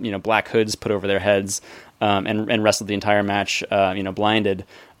black hoods put over their heads and wrestled the entire match, blinded.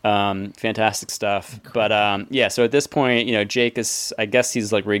 Fantastic stuff. But so at this point, Jake is, I guess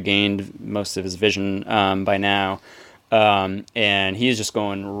he's like regained most of his vision by now. And he's just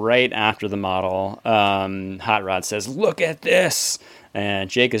going right after the Model. Hot Rod says, "Look at this." And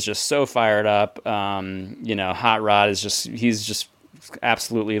Jake is just so fired up. Hot Rod is he's just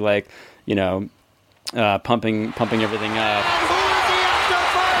absolutely like, pumping everything up.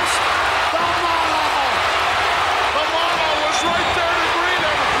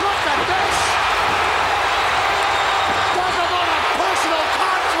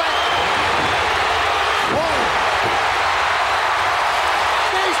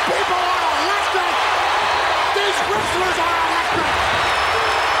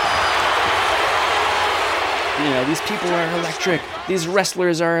 These people are electric. These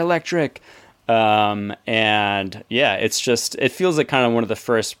wrestlers are electric. It feels like kind of one of the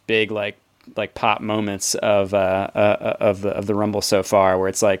first big like pop moments of the Rumble so far, where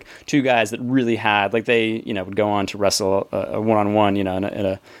it's like two guys that really had like they would go on to wrestle a one-on-one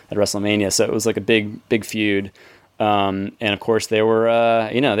at WrestleMania. So it was like a big feud. And of course they were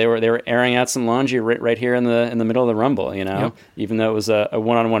airing out some laundry right here in the middle of the Rumble, Yep. Even though it was a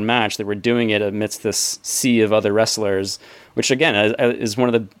one-on-one match, they were doing it amidst this sea of other wrestlers, which again is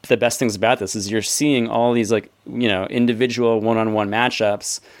one of the best things about this is you're seeing all these like, individual one-on-one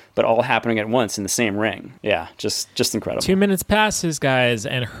matchups, but all happening at once in the same ring. Yeah. Just incredible. 2 minutes passes, guys,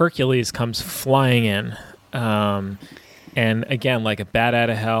 and Hercules comes flying in. And again, like a bat out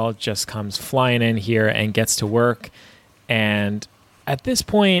of hell, just comes flying in here and gets to work. And at this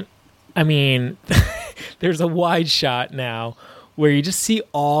point, I mean, there's a wide shot now where you just see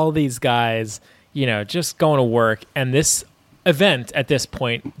all these guys, just going to work. And this event at this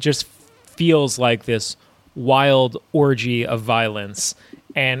point just feels like this wild orgy of violence.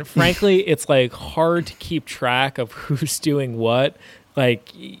 And frankly, it's like hard to keep track of who's doing what. Like,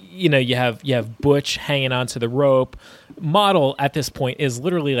 you have Butch hanging onto the rope. Model at this point is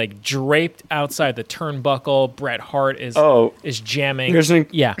literally like draped outside the turnbuckle. Bret Hart is jamming.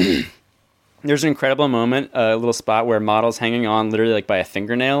 There's an incredible moment, a little spot where Model's hanging on literally like by a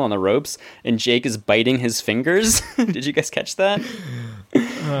fingernail on the ropes, and Jake is biting his fingers. Did you guys catch that?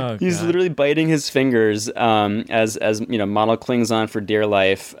 Oh, He's God. literally biting his fingers as Model clings on for dear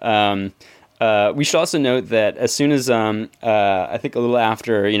life. We should also note that as soon as I think a little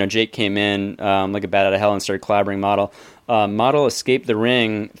after Jake came in like a bat out of hell and started clobbering Model. Model escaped the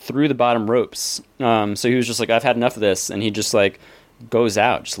ring through the bottom ropes. So he was just like, I've had enough of this, and he just like goes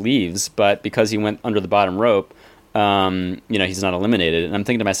out, just leaves. But because he went under the bottom rope, he's not eliminated. And I'm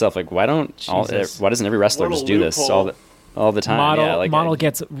thinking to myself, like, why doesn't every wrestler What a just do this loophole. all the time? Model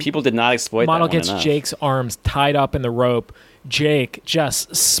gets people did not exploit Model that one gets enough. Jake's arms tied up in the rope. Jake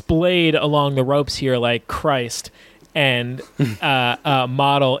just splayed along the ropes here like Christ, and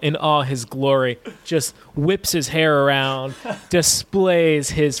Model in all his glory just whips his hair around,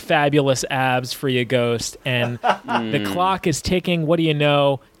 displays his fabulous abs for you, Ghost, and the clock is ticking. What do you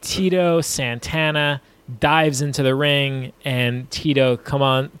know? Tito Santana dives into the ring, and Tito, come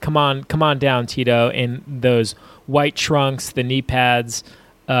on down, Tito, in those white trunks, the knee pads.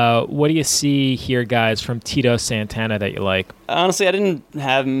 What do you see here, guys, from Tito Santana that you like? Honestly, I didn't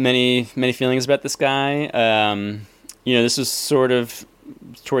have many feelings about this guy. This was sort of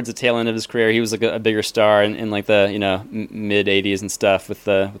towards the tail end of his career. He was like a bigger star in like the mid '80s and stuff with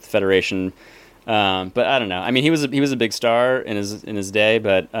the Federation. But I don't know. I mean, he was a big star in his day,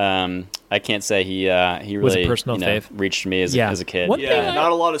 but I can't say he really was a personal fave. Reached me as a kid.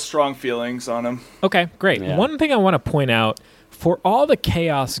 Not a lot of strong feelings on him. Okay, great. Yeah. One thing I want to point out, for all the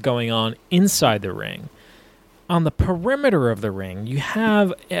chaos going on inside the ring, on the perimeter of the ring, you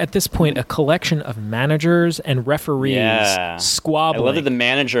have, at this point, a collection of managers and referees squabbling. I love that the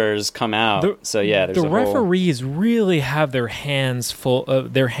managers come out. There's the referees really have their hands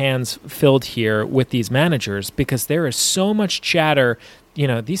filled here with these managers, because there is so much chatter.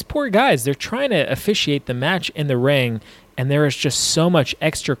 These poor guys, they're trying to officiate the match in the ring, and there is just so much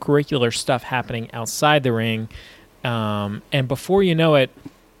extracurricular stuff happening outside the ring. And before you know it,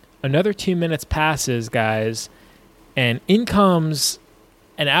 another 2 minutes passes, guys, and in comes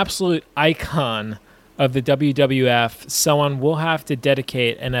an absolute icon of the WWF, someone we'll have to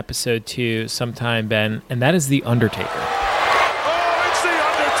dedicate an episode to sometime, Ben, and that is The Undertaker. Oh, it's The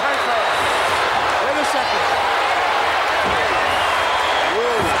Undertaker! Wait a second.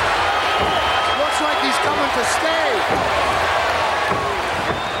 Whoa. Looks like he's coming to stay.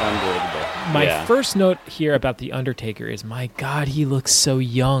 Unbelievable. My first note here about The Undertaker is, my God, he looks so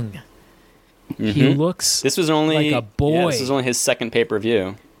young. He looks this was only like a boy. Yeah, this was only his second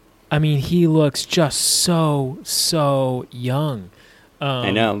pay-per-view. I mean, he looks just so young.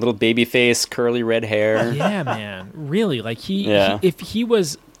 I know, little baby face, curly red hair. Yeah, man, really. Like if he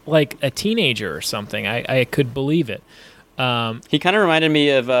was like a teenager or something, I could believe it. He kind of reminded me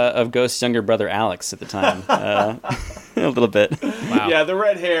of Ghost's younger brother Alex at the time, a little bit. Wow. Yeah, the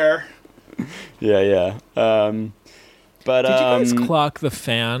red hair. Yeah. But did you guys clock the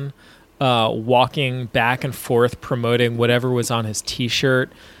fan walking back and forth promoting whatever was on his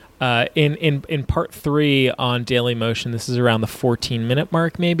T-shirt? In part 3 on Daily Motion, this is around the 14-minute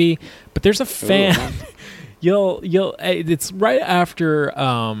mark, maybe. But there's a fan. It's right after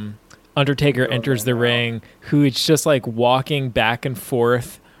Undertaker enters the ring, who is just like walking back and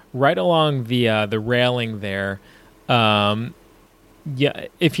forth right along the railing there. Yeah,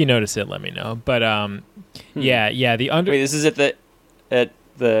 if you notice it, let me know. But yeah. Wait, this is at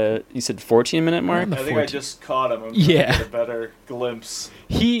the you said 14-minute mark? I think I just caught him. I'm Yeah. trying to get a better glimpse.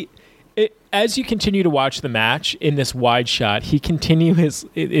 As you continue to watch the match in this wide shot, he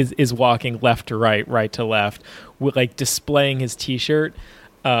is walking left to right to left, with like displaying his T-shirt.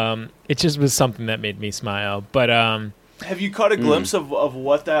 It just was something that made me smile. But have you caught a glimpse of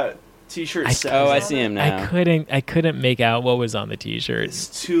what that T-shirt says? I see him now. I couldn't make out what was on the T-shirt.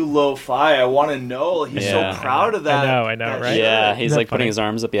 It's too lo-fi. I want to know. He's so proud of that. I know, right? Yeah, he's like funny? putting his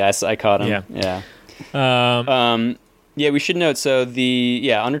arms up. Yeah, I caught him. Yeah. Yeah, we should note. So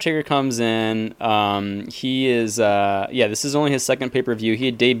Undertaker comes in. He is. This is only his second pay-per-view. He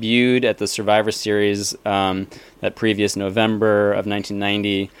had debuted at the Survivor Series that previous November of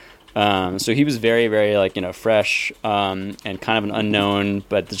 1990. So he was very, very fresh and kind of an unknown,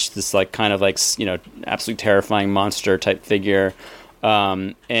 but just this kind of absolute terrifying monster type figure.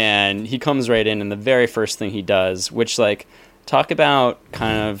 And he comes right in, and the very first thing he does, which talk about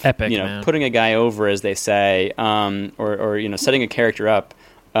kind of epic, man. Putting a guy over, as they say, or setting a character up.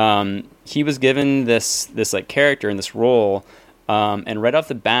 He was given this character in this role, and right off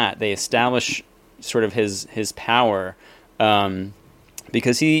the bat they establish sort of his power,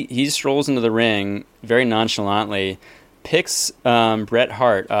 because he strolls into the ring very nonchalantly, picks Bret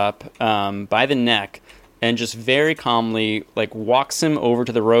Hart up by the neck and just very calmly like walks him over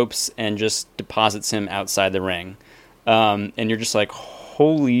to the ropes and just deposits him outside the ring. And you're just like,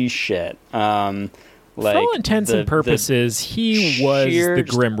 holy shit. For all intents and purposes, he was the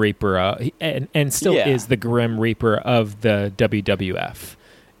Grim Reaper, and still is the Grim Reaper of the WWF,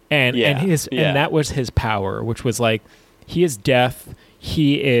 and that was his power, which was like, he is death,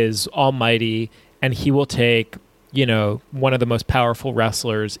 he is almighty, and he will take, you know, one of the most powerful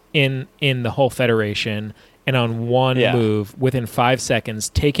wrestlers in the whole federation, and on one move, within 5 seconds,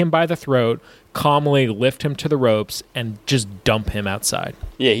 take him by the throat, calmly lift him to the ropes, and just dump him outside.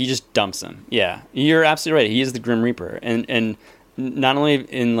 Yeah, he just dumps him. Yeah, you're absolutely right. He is the Grim Reaper, and not only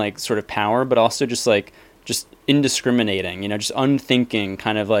in like sort of power, but also just indiscriminating. You know, just unthinking,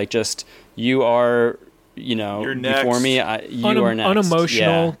 kind of like just, you are, you know, you're before me, you are next.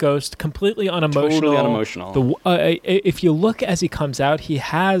 Unemotional Ghost, completely unemotional. Totally unemotional. If you look as he comes out, he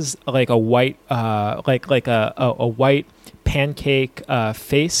has like a white, like a white pancake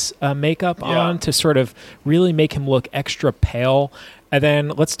face makeup on to sort of really make him look extra pale. And then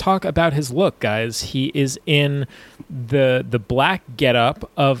let's talk about his look, guys. He is in the black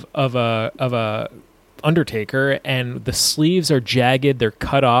getup of a Undertaker, and the sleeves are jagged, they're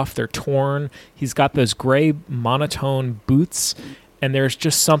cut off, they're torn. He's got those gray monotone boots, and there's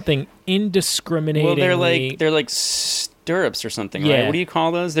just something indiscriminatingly... Well, they're like stirrups or something, right? What do you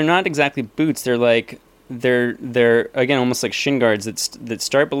call those? They're not exactly boots. They're like they're again almost like shin guards that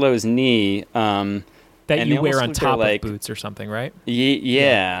start below his knee. That you wear on top of boots or something, right?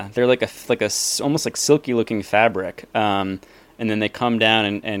 Yeah. They're like a almost like silky looking fabric. And then they come down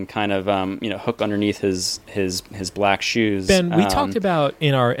and kind of hook underneath his black shoes. Ben, we talked about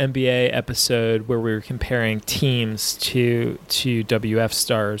in our NBA episode where we were comparing teams to WWF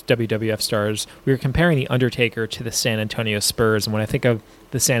stars. We were comparing the Undertaker to the San Antonio Spurs, and when I think of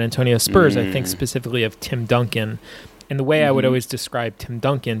the San Antonio Spurs, I think specifically of Tim Duncan. And the way I would always describe Tim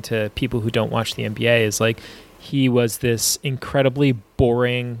Duncan to people who don't watch the NBA is like, he was this incredibly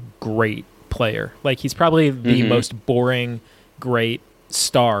boring, great player. Like, he's probably the most boring, great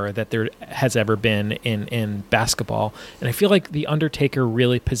star that there has ever been in basketball. And I feel like the Undertaker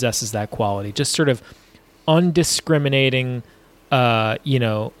really possesses that quality, just sort of undiscriminating,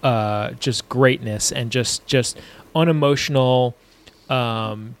 just greatness and just unemotional,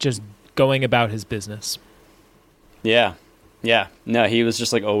 just going about his business. Yeah. No, he was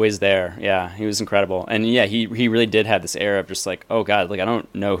just like always there. Yeah, he was incredible. And yeah, he really did have this air of just like, oh God, like I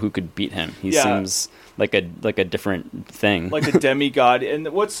don't know who could beat him. He seems like a different thing. Like a demigod. And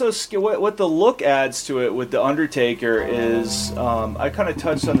what's what the look adds to it with the Undertaker is, I kind of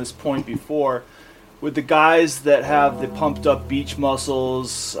touched on this point before, with the guys that have the pumped up beach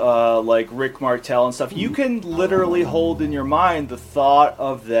muscles, like Rick Martel and stuff, you can literally hold in your mind the thought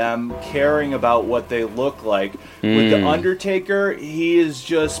of them caring about what they look like. With the Undertaker, he is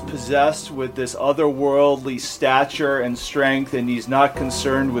just possessed with this otherworldly stature and strength, and he's not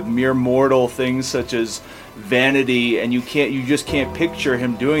concerned with mere mortal things such as vanity, and you just can't picture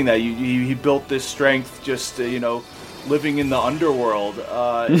him doing that. He built this strength just, living in the underworld.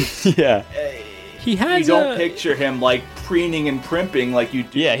 He has you don't picture him like preening and primping like you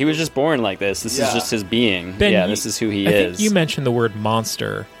do. Yeah, he was just born like this. This is just his being. Ben, this is who he is. I think you mentioned the word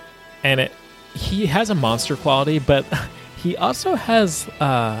monster, and he has a monster quality, but he also has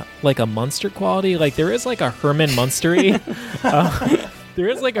like a Munster quality. Like there is like a Herman Munstery. There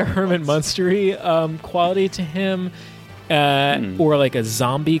is like a Herman Munstery quality to him, or like a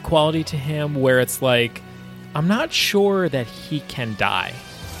zombie quality to him, where it's like, I'm not sure that he can die.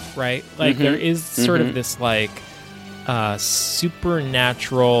 Right? Like there is sort of this like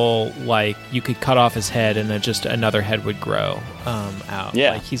supernatural, like you could cut off his head and then just another head would grow out.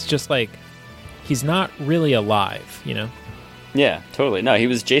 Yeah. Like he's just like, he's not really alive, Yeah, totally. No, he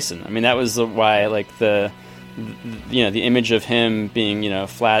was Jason. I mean, that was why like the image of him being,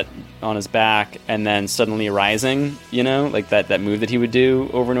 flat on his back and then suddenly rising, like that move that he would do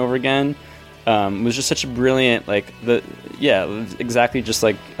over and over again. Was just such a brilliant, exactly just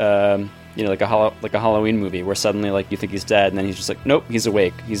like like a Halloween movie where suddenly like you think he's dead and then he's just like, nope, he's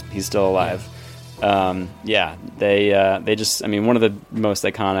awake, he's still alive. They just, I mean, one of the most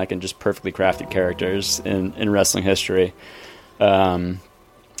iconic and just perfectly crafted characters in wrestling history. I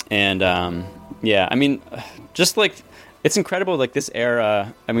mean, just like, it's incredible, like this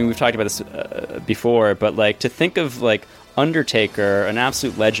era. I mean, we've talked about this before, but like to think of like Undertaker, an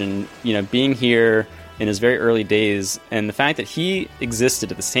absolute legend, being here in his very early days, and the fact that he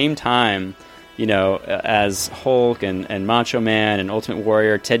existed at the same time, as Hulk and Macho Man and Ultimate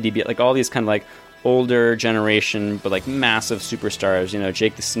Warrior, Ted DiBiase, like all these kind of like older generation, but like massive superstars,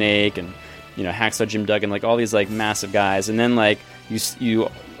 Jake the Snake and, Hacksaw Jim Duggan, like all these like massive guys. And then like you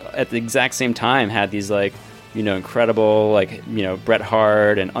at the exact same time had these like, incredible, like, Bret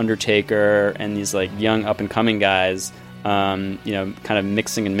Hart and Undertaker and these like young up and coming guys, kind of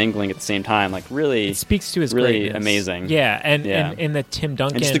mixing and mingling at the same time. Like really, it speaks to his really greatness. Amazing. Yeah. And in the Tim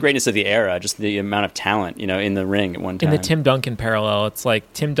Duncan, and just the greatness of the era, just the amount of talent, in the ring at one time. In the Tim Duncan parallel, it's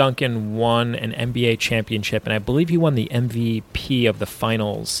like Tim Duncan won an NBA championship, and I believe he won the MVP of the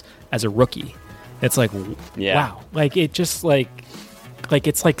finals as a rookie. It's like, wow. Like, it just like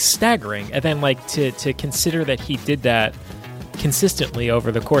it's like staggering. And then like to consider that he did that consistently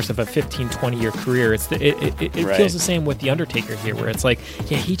over the course of a 15-20-year career, it Right. feels the same with The Undertaker here, where it's like,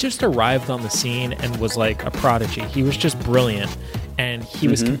 yeah, he just arrived on the scene and was like a prodigy. He was just brilliant, and he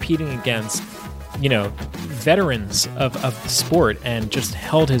was competing against, veterans of the sport, and just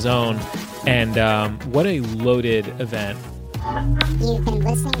held his own. And what a loaded event. You've been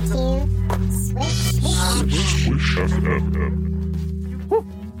listening to Swish FM.